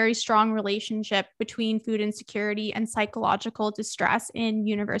this very strong relationship between food insecurity and psychological distress in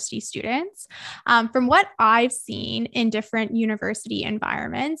university students. From what I've seen in different university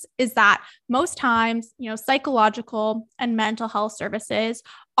environments is that most times, psychological and mental health services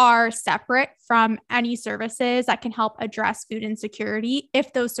are separate from any services that can help address food insecurity,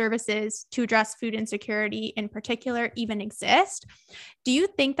 if those services to address food insecurity in particular even exist. Do you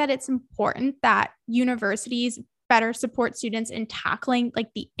think that it's important that universities better support students in tackling like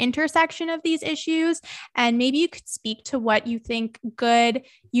the intersection of these issues? And maybe you could speak to what you think good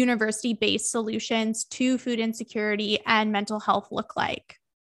university-based solutions to food insecurity and mental health look like.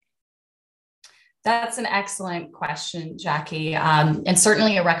 That's an excellent question, Jackie, and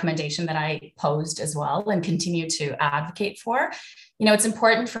certainly a recommendation that I posed as well and continue to advocate for. It's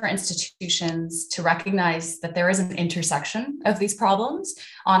important for institutions to recognize that there is an intersection of these problems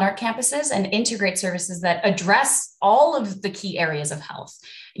on our campuses and integrate services that address all of the key areas of health.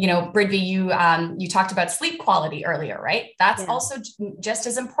 Bridby, you talked about sleep quality earlier, right? That's also just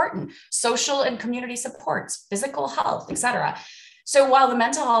as important. Social and community supports, physical health, et cetera. So while the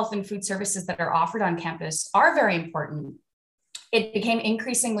mental health and food services that are offered on campus are very important, it became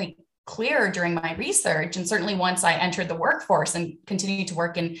increasingly clear during my research, and certainly once I entered the workforce and continued to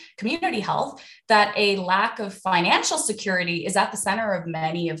work in community health, that a lack of financial security is at the center of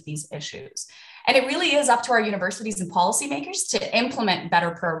many of these issues. And it really is up to our universities and policymakers to implement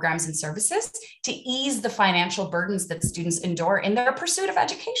better programs and services to ease the financial burdens that students endure in their pursuit of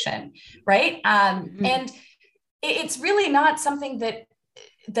education, right? And it's really not something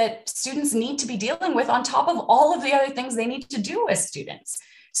that students need to be dealing with on top of all of the other things they need to do as students.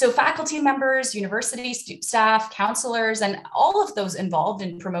 So faculty members, university staff, counselors, and all of those involved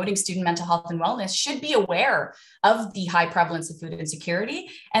in promoting student mental health and wellness should be aware of the high prevalence of food insecurity,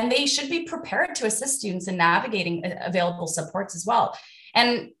 and they should be prepared to assist students in navigating available supports as well.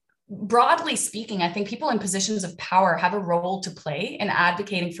 And broadly speaking, I think people in positions of power have a role to play in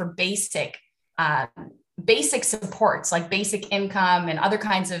advocating for basic supports like basic income and other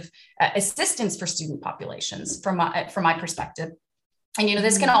kinds of assistance for student populations from my perspective. And,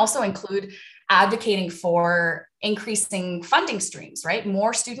 this can also include advocating for increasing funding streams, right?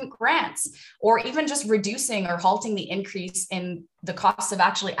 More student grants, or even just reducing or halting the increase in the cost of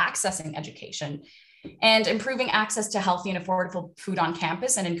actually accessing education. And improving access to healthy and affordable food on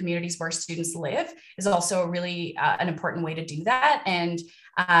campus and in communities where students live is also really an important way to do that. And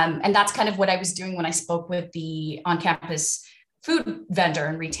that's kind of what I was doing when I spoke with the on-campus food vendor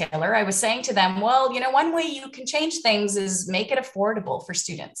and retailer. I was saying to them, well, one way you can change things is make it affordable for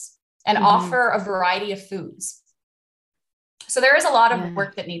students and offer a variety of foods. So there is a lot of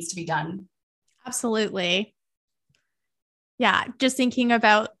work that needs to be done. Absolutely. Yeah. Just thinking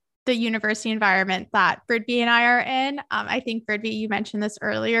about the university environment that Bridby and I are in. I think Bridby, you mentioned this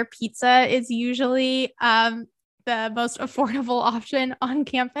earlier, pizza is usually the most affordable option on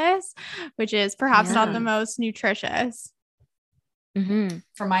campus, which is perhaps not the most nutritious.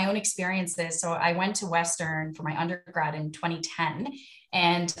 From my own experiences, so I went to Western for my undergrad in 2010,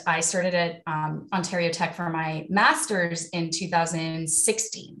 and I started at Ontario Tech for my master's in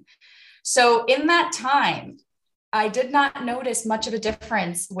 2016. So in that time, I did not notice much of a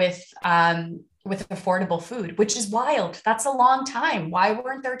difference with affordable food, which is wild. That's a long time. Why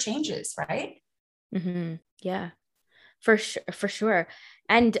weren't there changes, right? Yeah, for sure.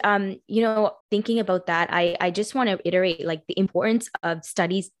 And, thinking about that, I just want to iterate like the importance of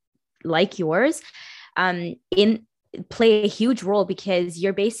studies like yours in play a huge role, because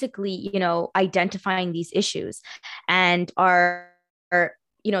you're basically, identifying these issues and are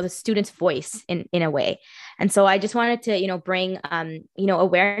the student's voice in a way. And so I just wanted to, bring,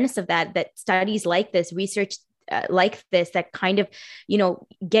 awareness of that studies like this, research like this, that kind of,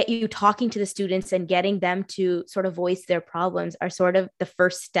 get you talking to the students and getting them to sort of voice their problems are sort of the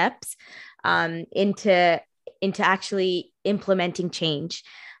first steps into actually implementing change.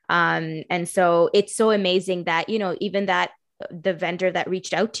 And so it's so amazing that, even that the vendor that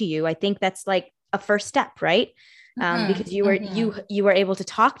reached out to you, I think that's like a first step, right? Because you were able to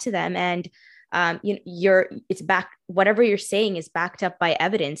talk to them, and it's back, whatever you're saying is backed up by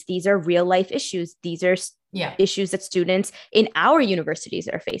evidence. These are real life issues. These are issues that students in our universities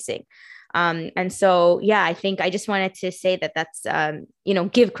are facing. And so, yeah, I think I just wanted to say that that's,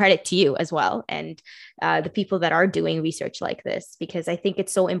 give credit to you as well. And the people that are doing research like this, because I think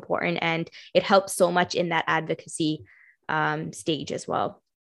it's so important and it helps so much in that advocacy stage as well.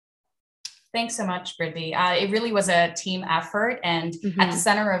 Thanks so much, Brittany. It really was a team effort. And at the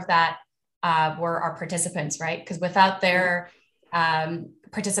center of that were our participants, right? Because without their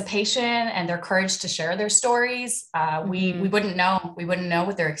participation and their courage to share their stories, we wouldn't know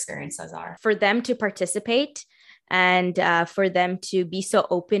what their experiences are. For them to participate and for them to be so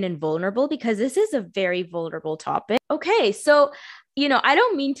open and vulnerable, because this is a very vulnerable topic. Okay, so I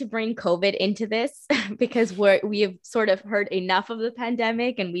don't mean to bring COVID into this because we have sort of heard enough of the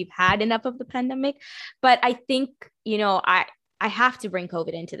pandemic and we've had enough of the pandemic, but I think I have to bring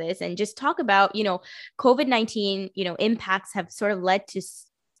COVID into this and just talk about, COVID-19, impacts have sort of led to,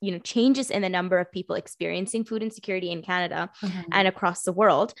 changes in the number of people experiencing food insecurity in Canada and across the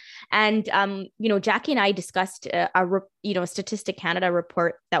world. And, Jackie and I discussed a Statistic Canada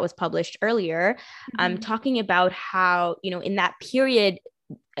report that was published earlier, talking about how, in that period,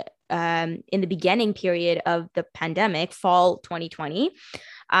 in the beginning period of the pandemic, fall 2020,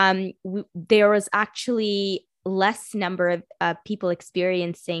 there was actually less number of people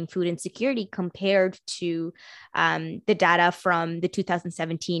experiencing food insecurity compared to the data from the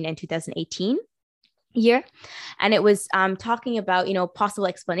 2017 and 2018 year. And it was talking about, possible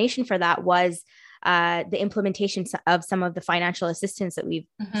explanation for that was the implementation of some of the financial assistance that we've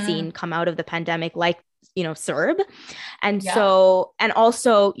seen come out of the pandemic, like, CERB. And so, and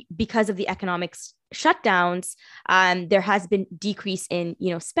also because of the economics shutdowns, there has been decrease in,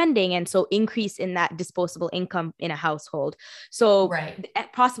 spending. And so increase in that disposable income in a household. So the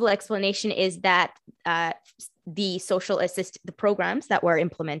possible explanation is that the the programs that were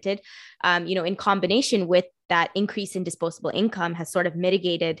implemented, in combination with that increase in disposable income has sort of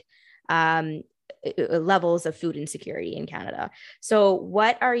mitigated levels of food insecurity in Canada. So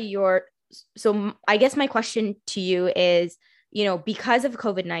so I guess my question to you is, because of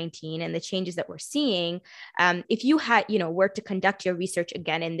COVID-19 and the changes that we're seeing, if you had, were to conduct your research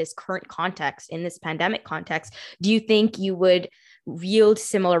again in this current context, in this pandemic context, do you think you would yield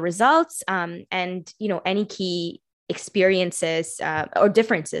similar results? And, any key experiences or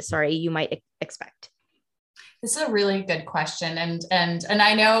differences, you might expect? This is a really good question. And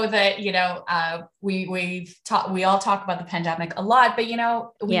I know that, we all talk about the pandemic a lot, but, we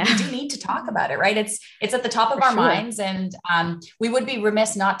do need to talk about it, right? It's at the top of our minds, and we would be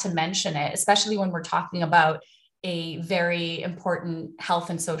remiss not to mention it, especially when we're talking about a very important health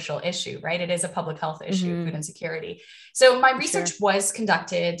and social issue, right? It is a public health issue, food insecurity. So my research was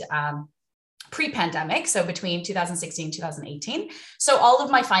conducted pre-pandemic, so between 2016 and 2018. So all of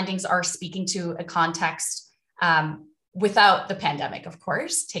my findings are speaking to a context without the pandemic, of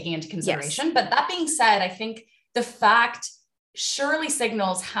course, taking into consideration. Yes. But that being said, I think the fact surely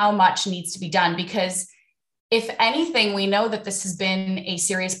signals how much needs to be done, because if anything, we know that this has been a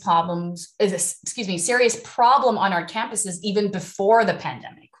serious problem on our campuses even before the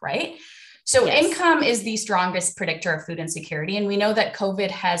pandemic, right? So income is the strongest predictor of food insecurity. And we know that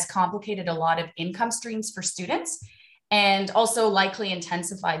COVID has complicated a lot of income streams for students, and also likely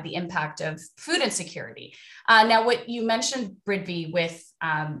intensified the impact of food insecurity. Now, what you mentioned, Bridvi, with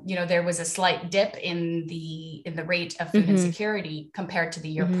there was a slight dip in the rate of food insecurity compared to the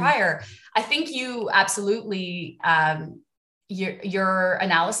year prior. I think you absolutely your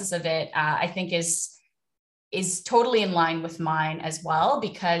analysis of it, I think is totally in line with mine as well,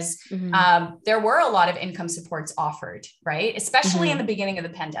 because there were a lot of income supports offered, right? Especially in the beginning of the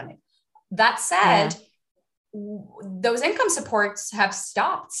pandemic. That said, those income supports have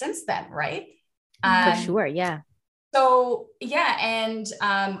stopped since then, right? For sure, yeah. So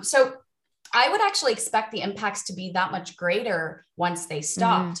so I would actually expect the impacts to be that much greater once they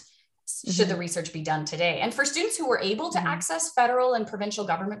stopped, should the research be done today. And for students who were able to access federal and provincial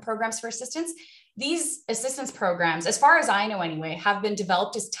government programs for assistance, these assistance programs, as far as I know anyway, have been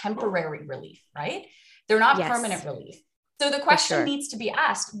developed as temporary relief, right? They're not permanent relief. So the question needs to be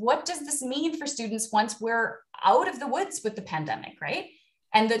asked, what does this mean for students once we're out of the woods with the pandemic, right?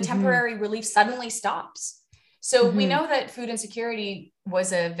 And the temporary relief suddenly stops. So we know that food insecurity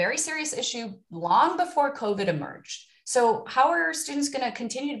was a very serious issue long before COVID emerged. So how are students going to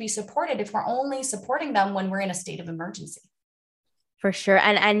continue to be supported if we're only supporting them when we're in a state of emergency? For sure.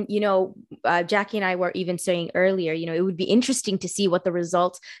 Jackie and I were even saying earlier, it would be interesting to see what the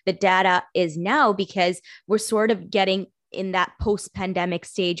results, the data is now, because we're sort of getting in that post-pandemic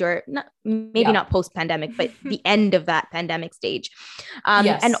stage, or not, maybe Yeah. not post-pandemic, but the end of that pandemic stage. And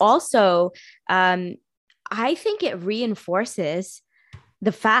Yes. also, I think it reinforces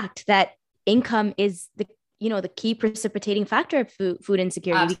the fact that income is the key precipitating factor of food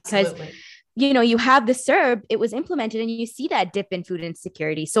insecurity, because Absolutely. you have the CERB, it was implemented, and you see that dip in food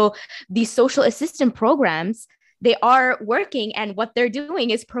insecurity. So these social assistance programs, they are working, and what they're doing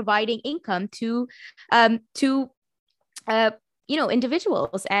is providing income to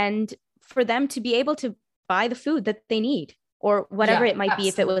individuals, and for them to be able to buy the food that they need, or whatever Yeah, it might be,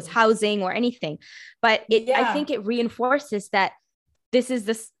 if it was absolutely. housing or anything. But I Yeah. think it reinforces that this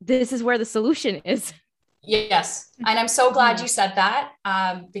is where the solution is. Yes. And I'm so glad Mhm. you said that,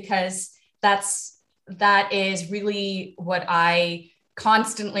 because that is really what I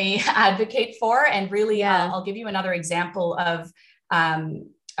constantly advocate for. And really, Yeah. I'll give you another example of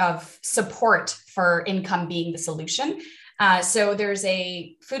support for income being the solution. So there's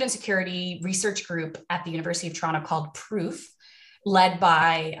a food insecurity research group at the University of Toronto called Proof, led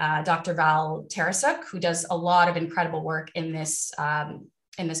by Dr. Val Tarasuk, who does a lot of incredible work in this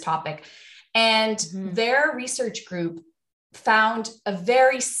topic. And Mhm. their research group found a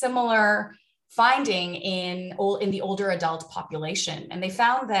very similar finding in the older adult population. And they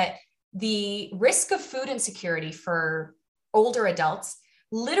found that the risk of food insecurity for older adults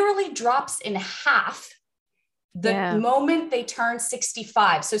literally drops in half the Yeah. moment they turn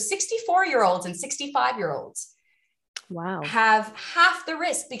 65. So 64-year-olds and 65-year-olds Wow. have half the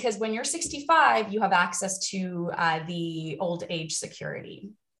risk, because when you're 65, you have access to the old age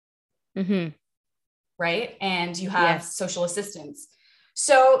security, Hmm. right? And you have Yes, social assistance.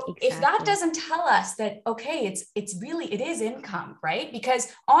 So if that exactly. doesn't tell us that, okay, it is income, right?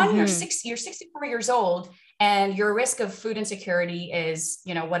 Because on Hmm. you're 64 years old, and your risk of food insecurity is,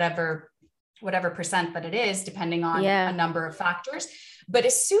 whatever percent that it is, depending on a Yeah. number of factors. But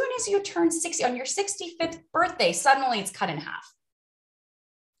as soon as you turn 60 on your 65th birthday, suddenly it's cut in half.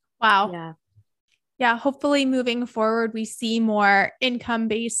 Wow. Yeah. Yeah, hopefully moving forward, we see more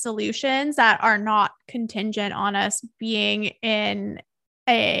income-based solutions that are not contingent on us being in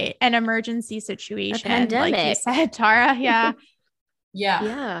an emergency A situation, like you pandemic. said, Tara. Yeah. Yeah.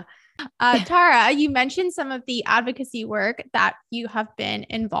 Yeah. Tara, you mentioned some of the advocacy work that you have been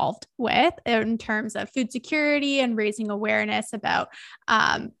involved with in terms of food security and raising awareness about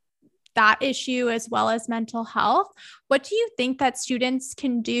um, that issue, as well as mental health. What do you think that students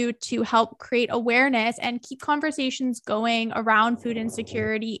can do to help create awareness and keep conversations going around food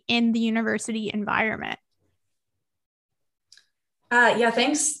insecurity in the university environment? Yeah,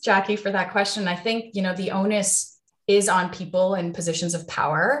 thanks, Jackie, for that question. I think, the onus is on people in positions of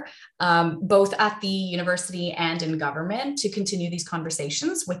power, both at the university and in government, to continue these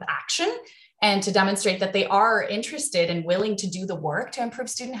conversations with action, and to demonstrate that they are interested and willing to do the work to improve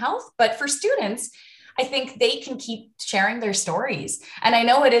student health. But for students, I think they can keep sharing their stories. And I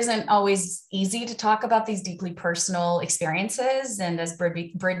know it isn't always easy to talk about these deeply personal experiences. And as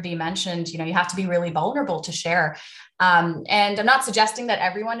Bridby mentioned, you have to be really vulnerable to share. And I'm not suggesting that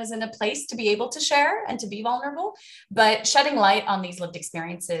everyone is in a place to be able to share and to be vulnerable, but shedding light on these lived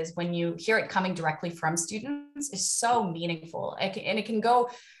experiences, when you hear it coming directly from students, is so meaningful. And it can go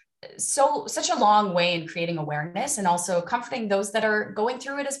such a long way in creating awareness, and also comforting those that are going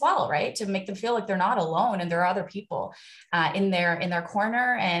through it as well, right? To make them feel like they're not alone, and there are other people in their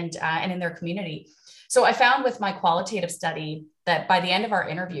corner, and in their community. So I found with my qualitative study that by the end of our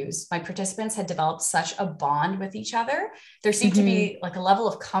interviews, my participants had developed such a bond with each other. There seemed to Hmm. be like a level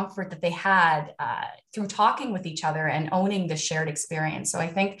of comfort that they had through talking with each other and owning the shared experience. So I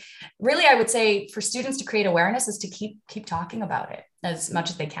think really, I would say for students to create awareness is to keep talking about it as much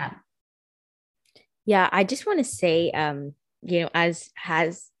as they can. Yeah, I just want to say, as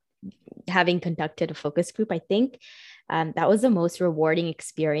has having conducted a focus group, I think that was the most rewarding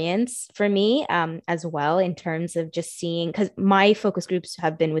experience for me, as well, in terms of just seeing, because my focus groups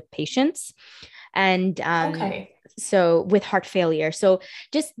have been with patients, and Okay. so with heart failure. So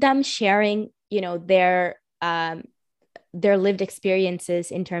just them sharing, their lived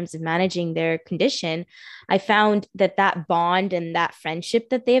experiences in terms of managing their condition. I found that bond and that friendship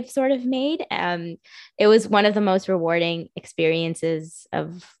that they've sort of made, it was one of the most rewarding experiences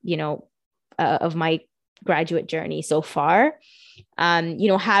of my graduate journey so far.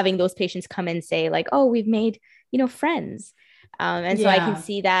 Having those patients come and say like, oh, we've made, friends. And so I can Yeah.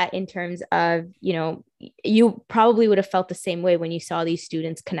 see that in terms of, you probably would have felt the same way when you saw these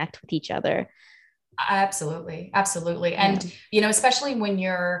students connect with each other. Absolutely. Absolutely. Yeah. And, especially when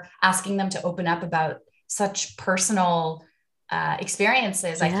you're asking them to open up about such personal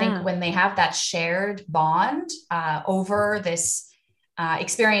experiences, I think Yeah. when they have that shared bond over this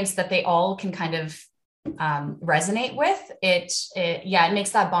experience that they all can kind of resonate with, it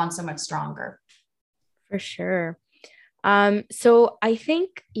makes that bond so much stronger. For sure. So I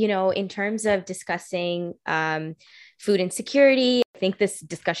think, in terms of discussing food insecurity, I think this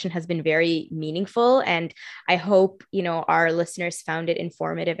discussion has been very meaningful, and I hope, our listeners found it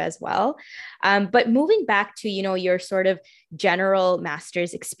informative as well. But moving back to, your sort of general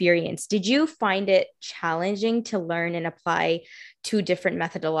master's experience, did you find it challenging to learn and apply two different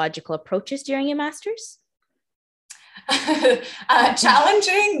methodological approaches during your master's?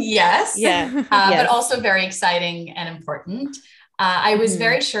 Challenging, yes, Yeah. but Yes. also very exciting and important. I was Mhm.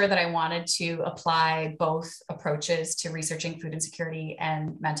 very sure that I wanted to apply both approaches to researching food insecurity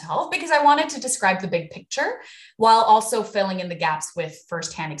and mental health because I wanted to describe the big picture while also filling in the gaps with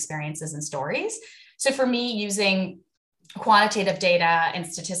firsthand experiences and stories. So for me, using quantitative data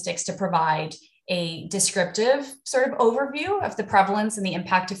and statistics to provide a descriptive sort of overview of the prevalence and the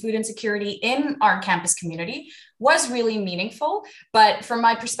impact of food insecurity in our campus community was really meaningful. But from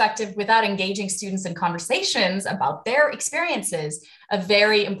my perspective, without engaging students in conversations about their experiences, a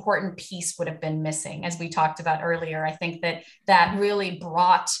very important piece would have been missing. As we talked about earlier, I think that really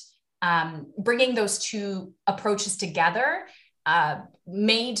brought bringing those two approaches together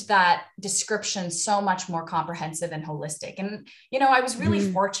made that description so much more comprehensive and holistic. And, I was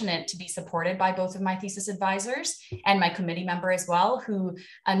really fortunate to be supported by both of my thesis advisors and my committee member as well, who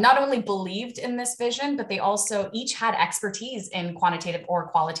not only believed in this vision, but they also each had expertise in quantitative or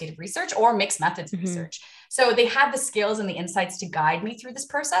qualitative research or mixed methods of research. So they had the skills and the insights to guide me through this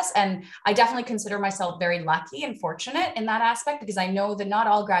process. And I definitely consider myself very lucky and fortunate in that aspect, because I know that not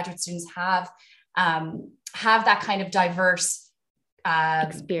all graduate students have that kind of diverse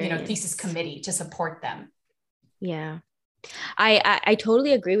thesis committee to support them. Yeah. I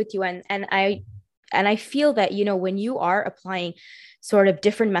totally agree with you. And I feel that, when you are applying sort of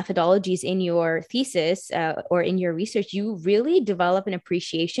different methodologies in your thesis or in your research, you really develop an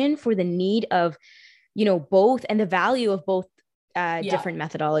appreciation for the need of, both, and the value of both different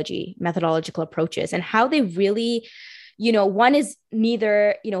methodological approaches, and how they really, one is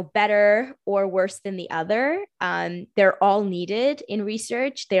neither, better or worse than the other. They're all needed in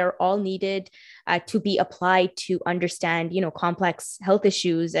research. They're all needed to be applied to understand, complex health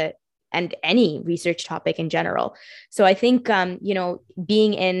issues and any research topic in general. So I think,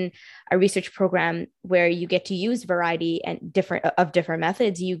 being in a research program where you get to use variety and different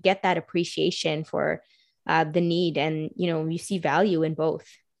methods, you get that appreciation for the need, and, you see value in both.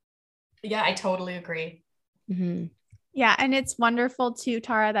 Yeah, I totally agree. Mm-hmm. Yeah, and it's wonderful too,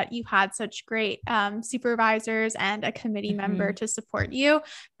 Tara, that you had such great supervisors and a committee member to support you.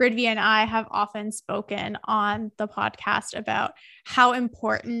 Bridvi and I have often spoken on the podcast about how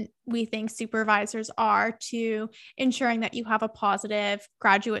important we think supervisors are to ensuring that you have a positive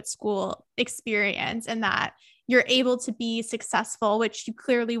graduate school experience and that you're able to be successful, which you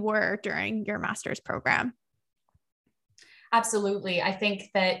clearly were during your master's program. Absolutely. I think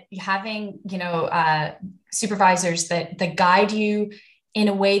that having, supervisors that guide you in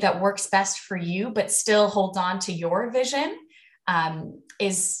a way that works best for you, but still holds on to your vision,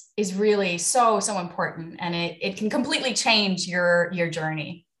 is really so important. And it can completely change your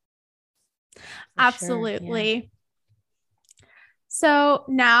journey. Absolutely. Sure, yeah. So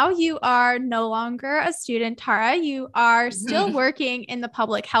now you are no longer a student, Tara. You are still working in the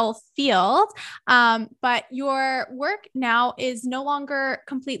public health field, but your work now is no longer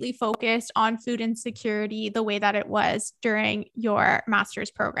completely focused on food insecurity the way that it was during your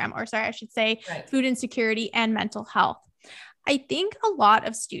master's program, or sorry, I should say food insecurity and mental health. I think a lot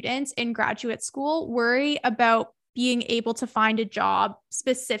of students in graduate school worry about being able to find a job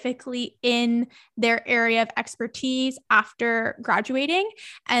specifically in their area of expertise after graduating,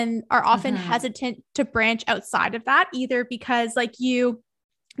 and are often hesitant to branch outside of that, either because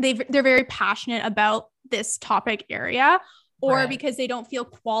they're very passionate about this topic area, or because they don't feel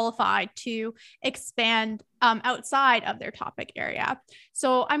qualified to expand outside of their topic area.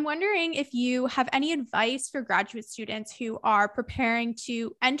 So I'm wondering if you have any advice for graduate students who are preparing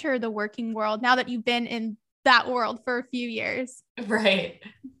to enter the working world now that you've been in that world for a few years. Right.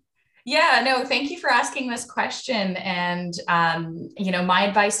 Yeah, no, thank you for asking this question. And, my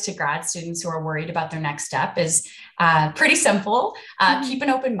advice to grad students who are worried about their next step is Pretty simple. Keep an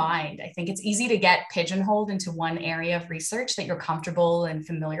open mind. I think it's easy to get pigeonholed into one area of research that you're comfortable and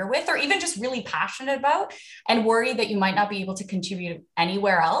familiar with, or even just really passionate about, and worry that you might not be able to contribute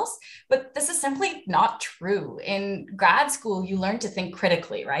anywhere else. But this is simply not true. In grad school, you learn to think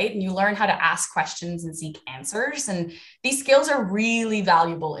critically, right? And you learn how to ask questions and seek answers. And these skills are really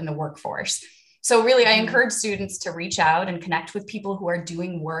valuable in the workforce. So really, I encourage students to reach out and connect with people who are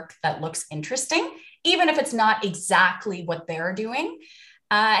doing work that looks interesting, even if it's not exactly what they're doing,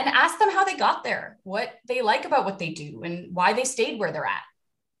 and ask them how they got there, what they like about what they do, and why they stayed where they're at.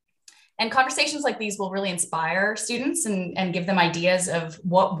 And conversations like these will really inspire students and give them ideas of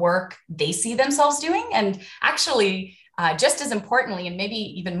what work they see themselves doing. And actually, just as importantly, and maybe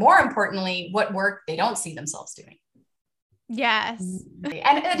even more importantly, what work they don't see themselves doing. Yes.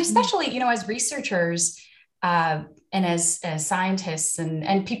 And especially, as researchers and as scientists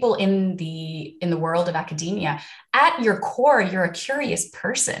and people in the world of academia, at your core, you're a curious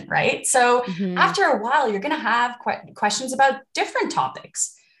person, right? So after a while, you're going to have questions about different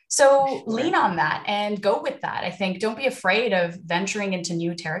topics. So lean on that and go with that. I think don't be afraid of venturing into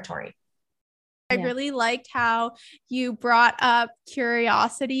new territory. I really liked how you brought up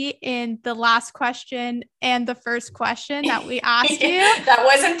curiosity in the last question and the first question that we asked you. That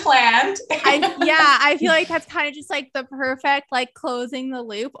wasn't planned. I feel like that's kind of just like the perfect, like closing the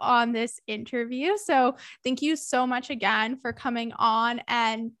loop on this interview. So thank you so much again for coming on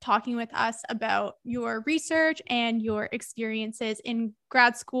and talking with us about your research and your experiences in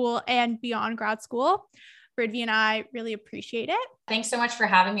grad school and beyond grad school. Bridvy and I really appreciate it. Thanks so much for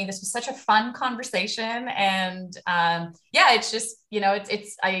having me. This was such a fun conversation. And it's just,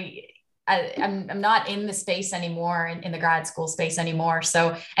 I'm not in the space anymore, in the grad school space anymore.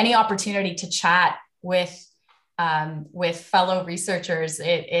 So any opportunity to chat with fellow researchers,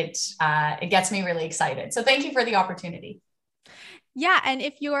 it gets me really excited. So thank you for the opportunity. Yeah. And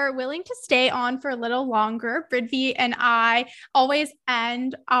if you're willing to stay on for a little longer, Bridvy and I always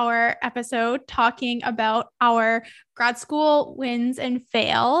end our episode talking about our grad school wins and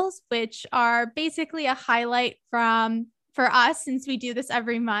fails, which are basically a highlight for us, since we do this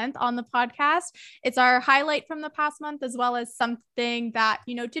every month on the podcast. It's our highlight from the past month, as well as something that,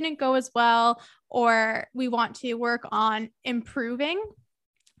 didn't go as well, or we want to work on improving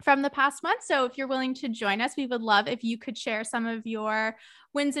from the past month. So if you're willing to join us, we would love if you could share some of your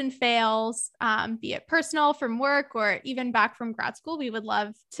wins and fails, be it personal, from work, or even back from grad school. We would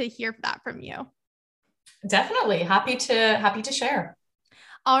love to hear that from you. Definitely. Happy to share.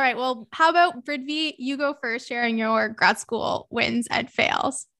 All right. Well, how about Bridvy? You go first, sharing your grad school wins and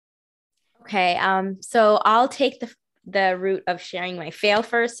fails. Okay. So I'll take the route of sharing my fail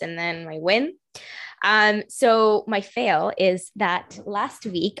first and then my win. So my fail is that last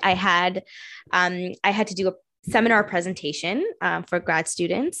week I had to do a seminar presentation for grad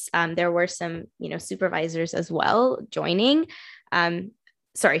students. There were some, supervisors as well joining,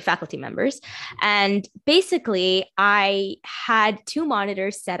 faculty members. And basically I had 2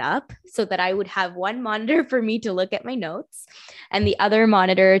 monitors set up so that I would have one monitor for me to look at my notes and the other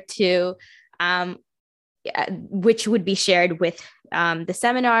monitor to, which would be shared with the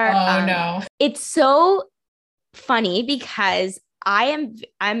seminar. Oh no. It's so funny because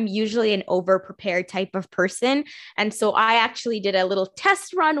I'm usually an over-prepared type of person. And so I actually did a little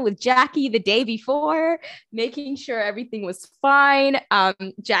test run with Jackie the day before, making sure everything was fine.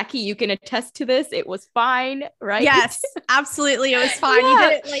 Jackie, you can attest to this. It was fine, right? Yes, absolutely. It was fine. You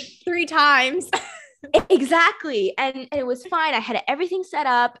did it like 3 times. Exactly. And it was fine. I had everything set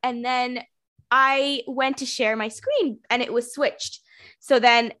up, and then I went to share my screen and it was switched. So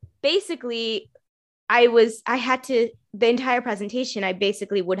then basically the entire presentation, I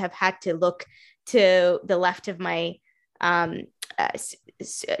basically would have had to look to the left of my, to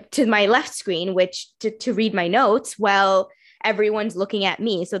my left screen, which to read my notes. Well, everyone's looking at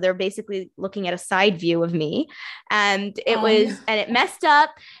me. So they're basically looking at a side view of me. And it messed up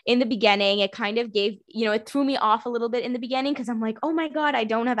in the beginning. It kind of gave, it threw me off a little bit in the beginning because I'm like, oh my God, I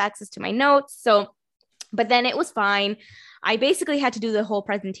don't have access to my notes. So, but then it was fine. I basically had to do the whole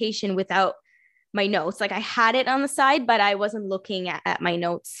presentation without my notes. Like I had it on the side, but I wasn't looking at my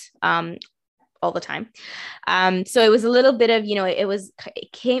notes all the time. So it was a little bit of,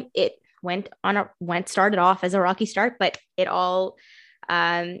 started off as a rocky start, but it all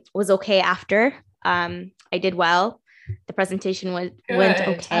was okay after. I did well. The presentation went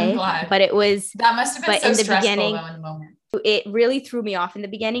okay. I'm glad. But it was that must have been so in the stressful beginning, though, in the moment. It really threw me off in the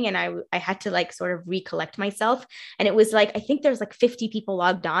beginning, and I had to like sort of recollect myself. And it was like, I think there's like 50 people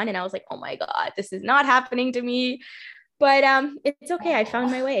logged on, and I was like, oh my God, this is not happening to me. But it's okay. I found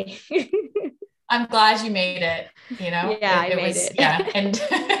my way. I'm glad you made it, Yeah, I made it. yeah. And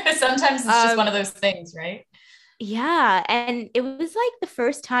sometimes it's just one of those things, right? Yeah, and it was like the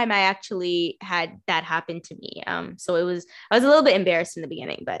first time I actually had that happen to me. So I was a little bit embarrassed in the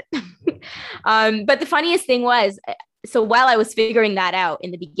beginning, but the funniest thing was, so while I was figuring that out in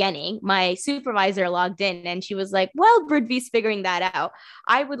the beginning, my supervisor logged in and she was like, "Well, Bridvi's figuring that out.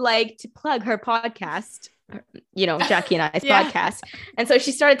 I would like to plug her podcast, Jackie and I's podcast." And so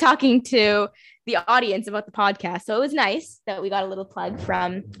she started talking to the audience about the podcast. So it was nice that we got a little plug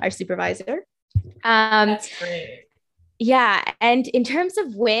from our supervisor. That's great. Yeah. And in terms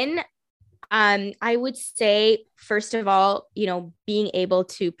of win, I would say, first of all, being able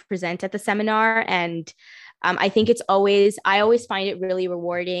to present at the seminar. And I think I always find it really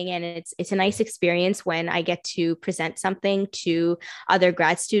rewarding, and it's a nice experience when I get to present something to other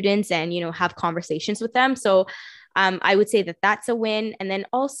grad students and, have conversations with them. So I would say that that's a win. And then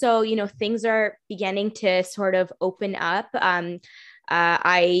also, things are beginning to sort of open up.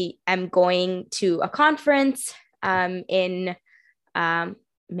 I am going to a conference in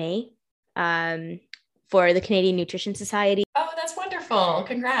May for the Canadian Nutrition Society. Oh, that's wonderful.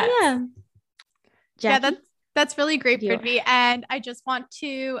 Congrats. Yeah. Jackie? Yeah, that's really great, Bridvi. And I just want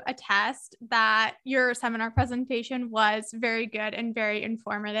to attest that your seminar presentation was very good and very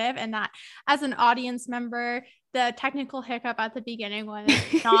informative, and that as an audience member, the technical hiccup at the beginning was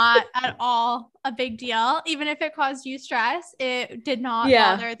not at all a big deal. Even if it caused you stress, it did not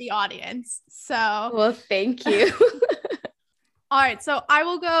bother the audience. So, well, thank you. All right, so I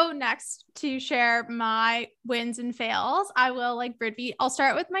will go next to share my wins and fails. I will, like Bridvi, I'll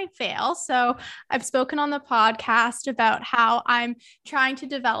start with my fail. So I've spoken on the podcast about how I'm trying to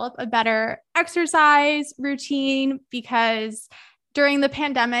develop a better exercise routine because during the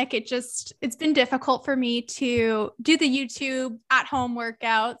pandemic, it's been difficult for me to do the YouTube at home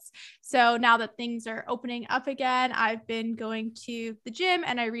workouts. So now that things are opening up again, I've been going to the gym,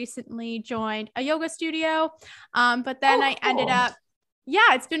 and I recently joined a yoga studio. But then I ended up,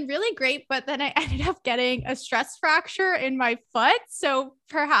 it's been really great. But then I ended up getting a stress fracture in my foot. So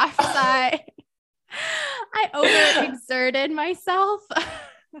perhaps I overexerted myself.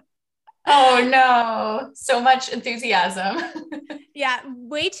 Oh no, so much enthusiasm. Yeah,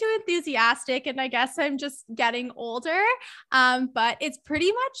 way too enthusiastic. And I guess I'm just getting older. But it's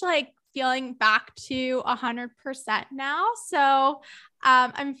pretty much like feeling back to 100% now. So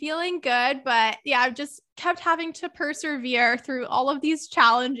I'm feeling good, but yeah, I've just kept having to persevere through all of these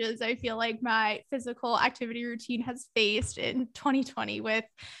challenges I feel like my physical activity routine has faced in 2020 with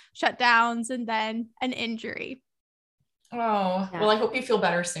shutdowns and then an injury. Oh, well, I hope you feel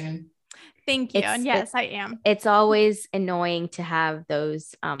better soon. Thank you. And yes, I am. It's always annoying to have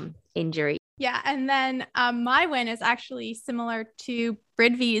those injuries. Yeah. And then my win is actually similar to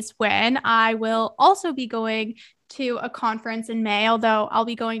Bridvi's win. I will also be going to a conference in May, although I'll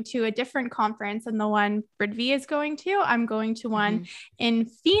be going to a different conference than the one Bridvi is going to. I'm going to one in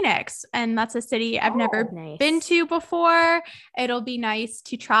Phoenix, and that's a city I've never been to before. It'll be nice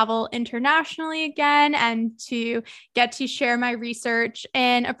to travel internationally again and to get to share my research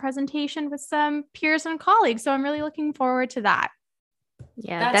in a presentation with some peers and colleagues. So I'm really looking forward to that.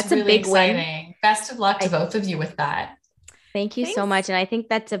 Yeah, that's really a big exciting win. Best of luck to both of you with that. Thank you so much. And I think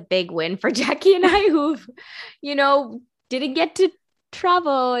that's a big win for Jackie and I who, didn't get to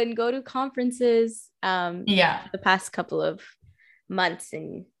travel and go to conferences the past couple of months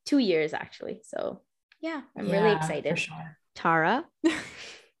and 2 years, actually. So yeah, I'm really excited. For sure. Tara?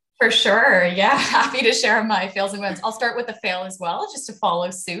 For sure. Yeah. Happy to share my fails and wins. I'll start with a fail as well, just to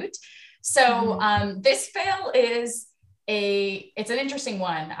follow suit. So this fail is it's an interesting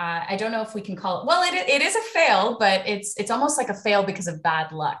one. I don't know if we can call it, well, it is a fail, but it's almost like a fail because of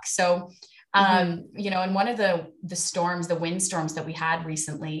bad luck. So, in one of the storms, the windstorms that we had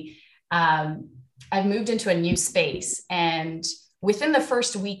recently, I've moved into a new space, and within the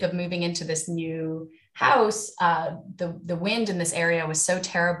first week of moving into this new house, the wind in this area was so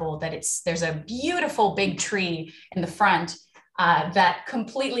terrible that there's a beautiful big tree in the front that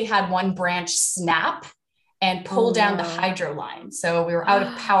completely had one branch snap and pull down the hydro line. So we were out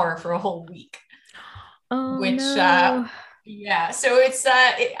of power for a whole week. So it's,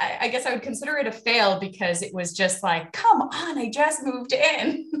 I guess I would consider it a fail because it was just like, come on, I just moved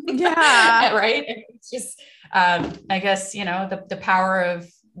in. Yeah. Right. It's just, I guess, the power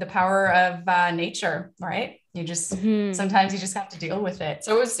of nature, right? You just, sometimes you just have to deal with it.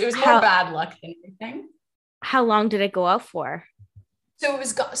 So it was more bad luck than anything. How long did it go out for? So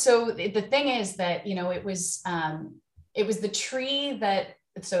the thing is that, it was the tree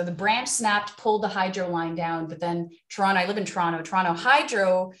so the branch snapped, pulled the hydro line down, but then I live in Toronto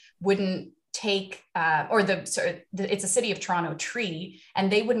Hydro wouldn't take it's a City of Toronto tree,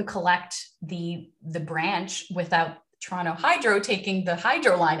 and they wouldn't collect the branch without Toronto Hydro taking the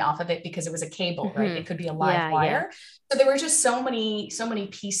hydro line off of it, because it was a cable, right? It could be a live wire. So there were just so many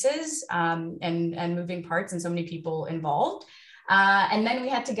pieces and moving parts and so many people involved. And then we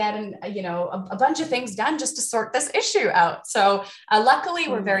had to get a bunch of things done just to sort this issue out. So luckily,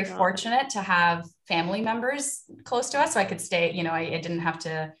 we're very fortunate to have family members close to us. So I could stay, I didn't have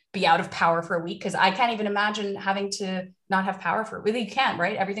to be out of power for a week, because I can't even imagine having to not have power for a week. You can't,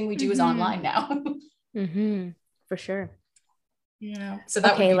 right? Everything we do is online now. For sure. Yeah. So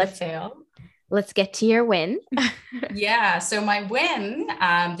that would be let's fail. Let's get to your win. Yeah. So my win,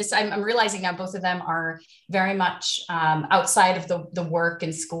 I'm realizing now both of them are very much outside of the work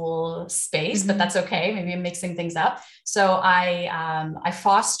and school space, but that's okay. Maybe I'm mixing things up. So I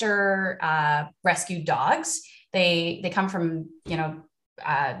foster rescued dogs. They come from,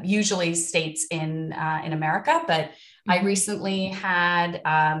 usually states in America, but I recently had,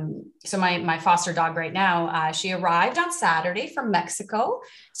 so my foster dog right now, she arrived on Saturday from Mexico.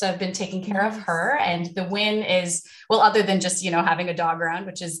 So I've been taking care of her, and the win is, well, other than just, having a dog around,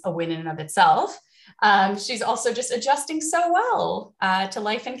 which is a win in and of itself. She's also just adjusting so well to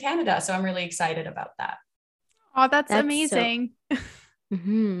life in Canada. So I'm really excited about that. Oh, that's amazing. So...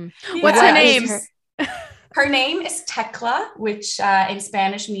 What's her name? Her name is Tecla, which in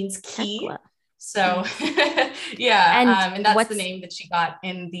Spanish means key. Tecla. So and that's the name that she got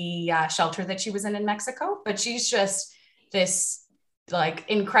in the shelter that she was in Mexico. But she's just this like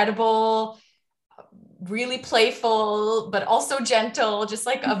incredible, really playful, but also gentle, just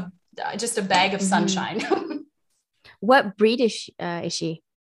like a bag of sunshine. What breed is she?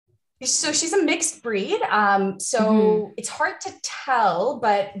 So she's a mixed breed. So it's hard to tell,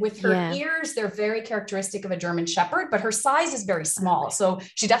 but with her ears, they're very characteristic of a German Shepherd, but her size is very small. So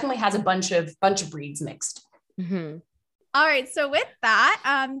she definitely has a bunch of breeds mixed. All right. So with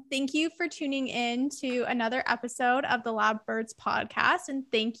that, thank you for tuning in to another episode of the Lab Birds podcast. And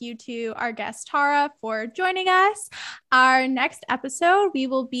thank you to our guest, Tara, for joining us. Our next episode, we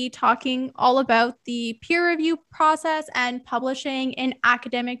will be talking all about the peer review process and publishing in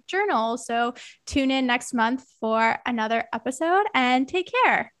academic journals. So tune in next month for another episode, and take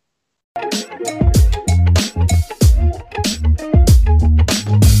care.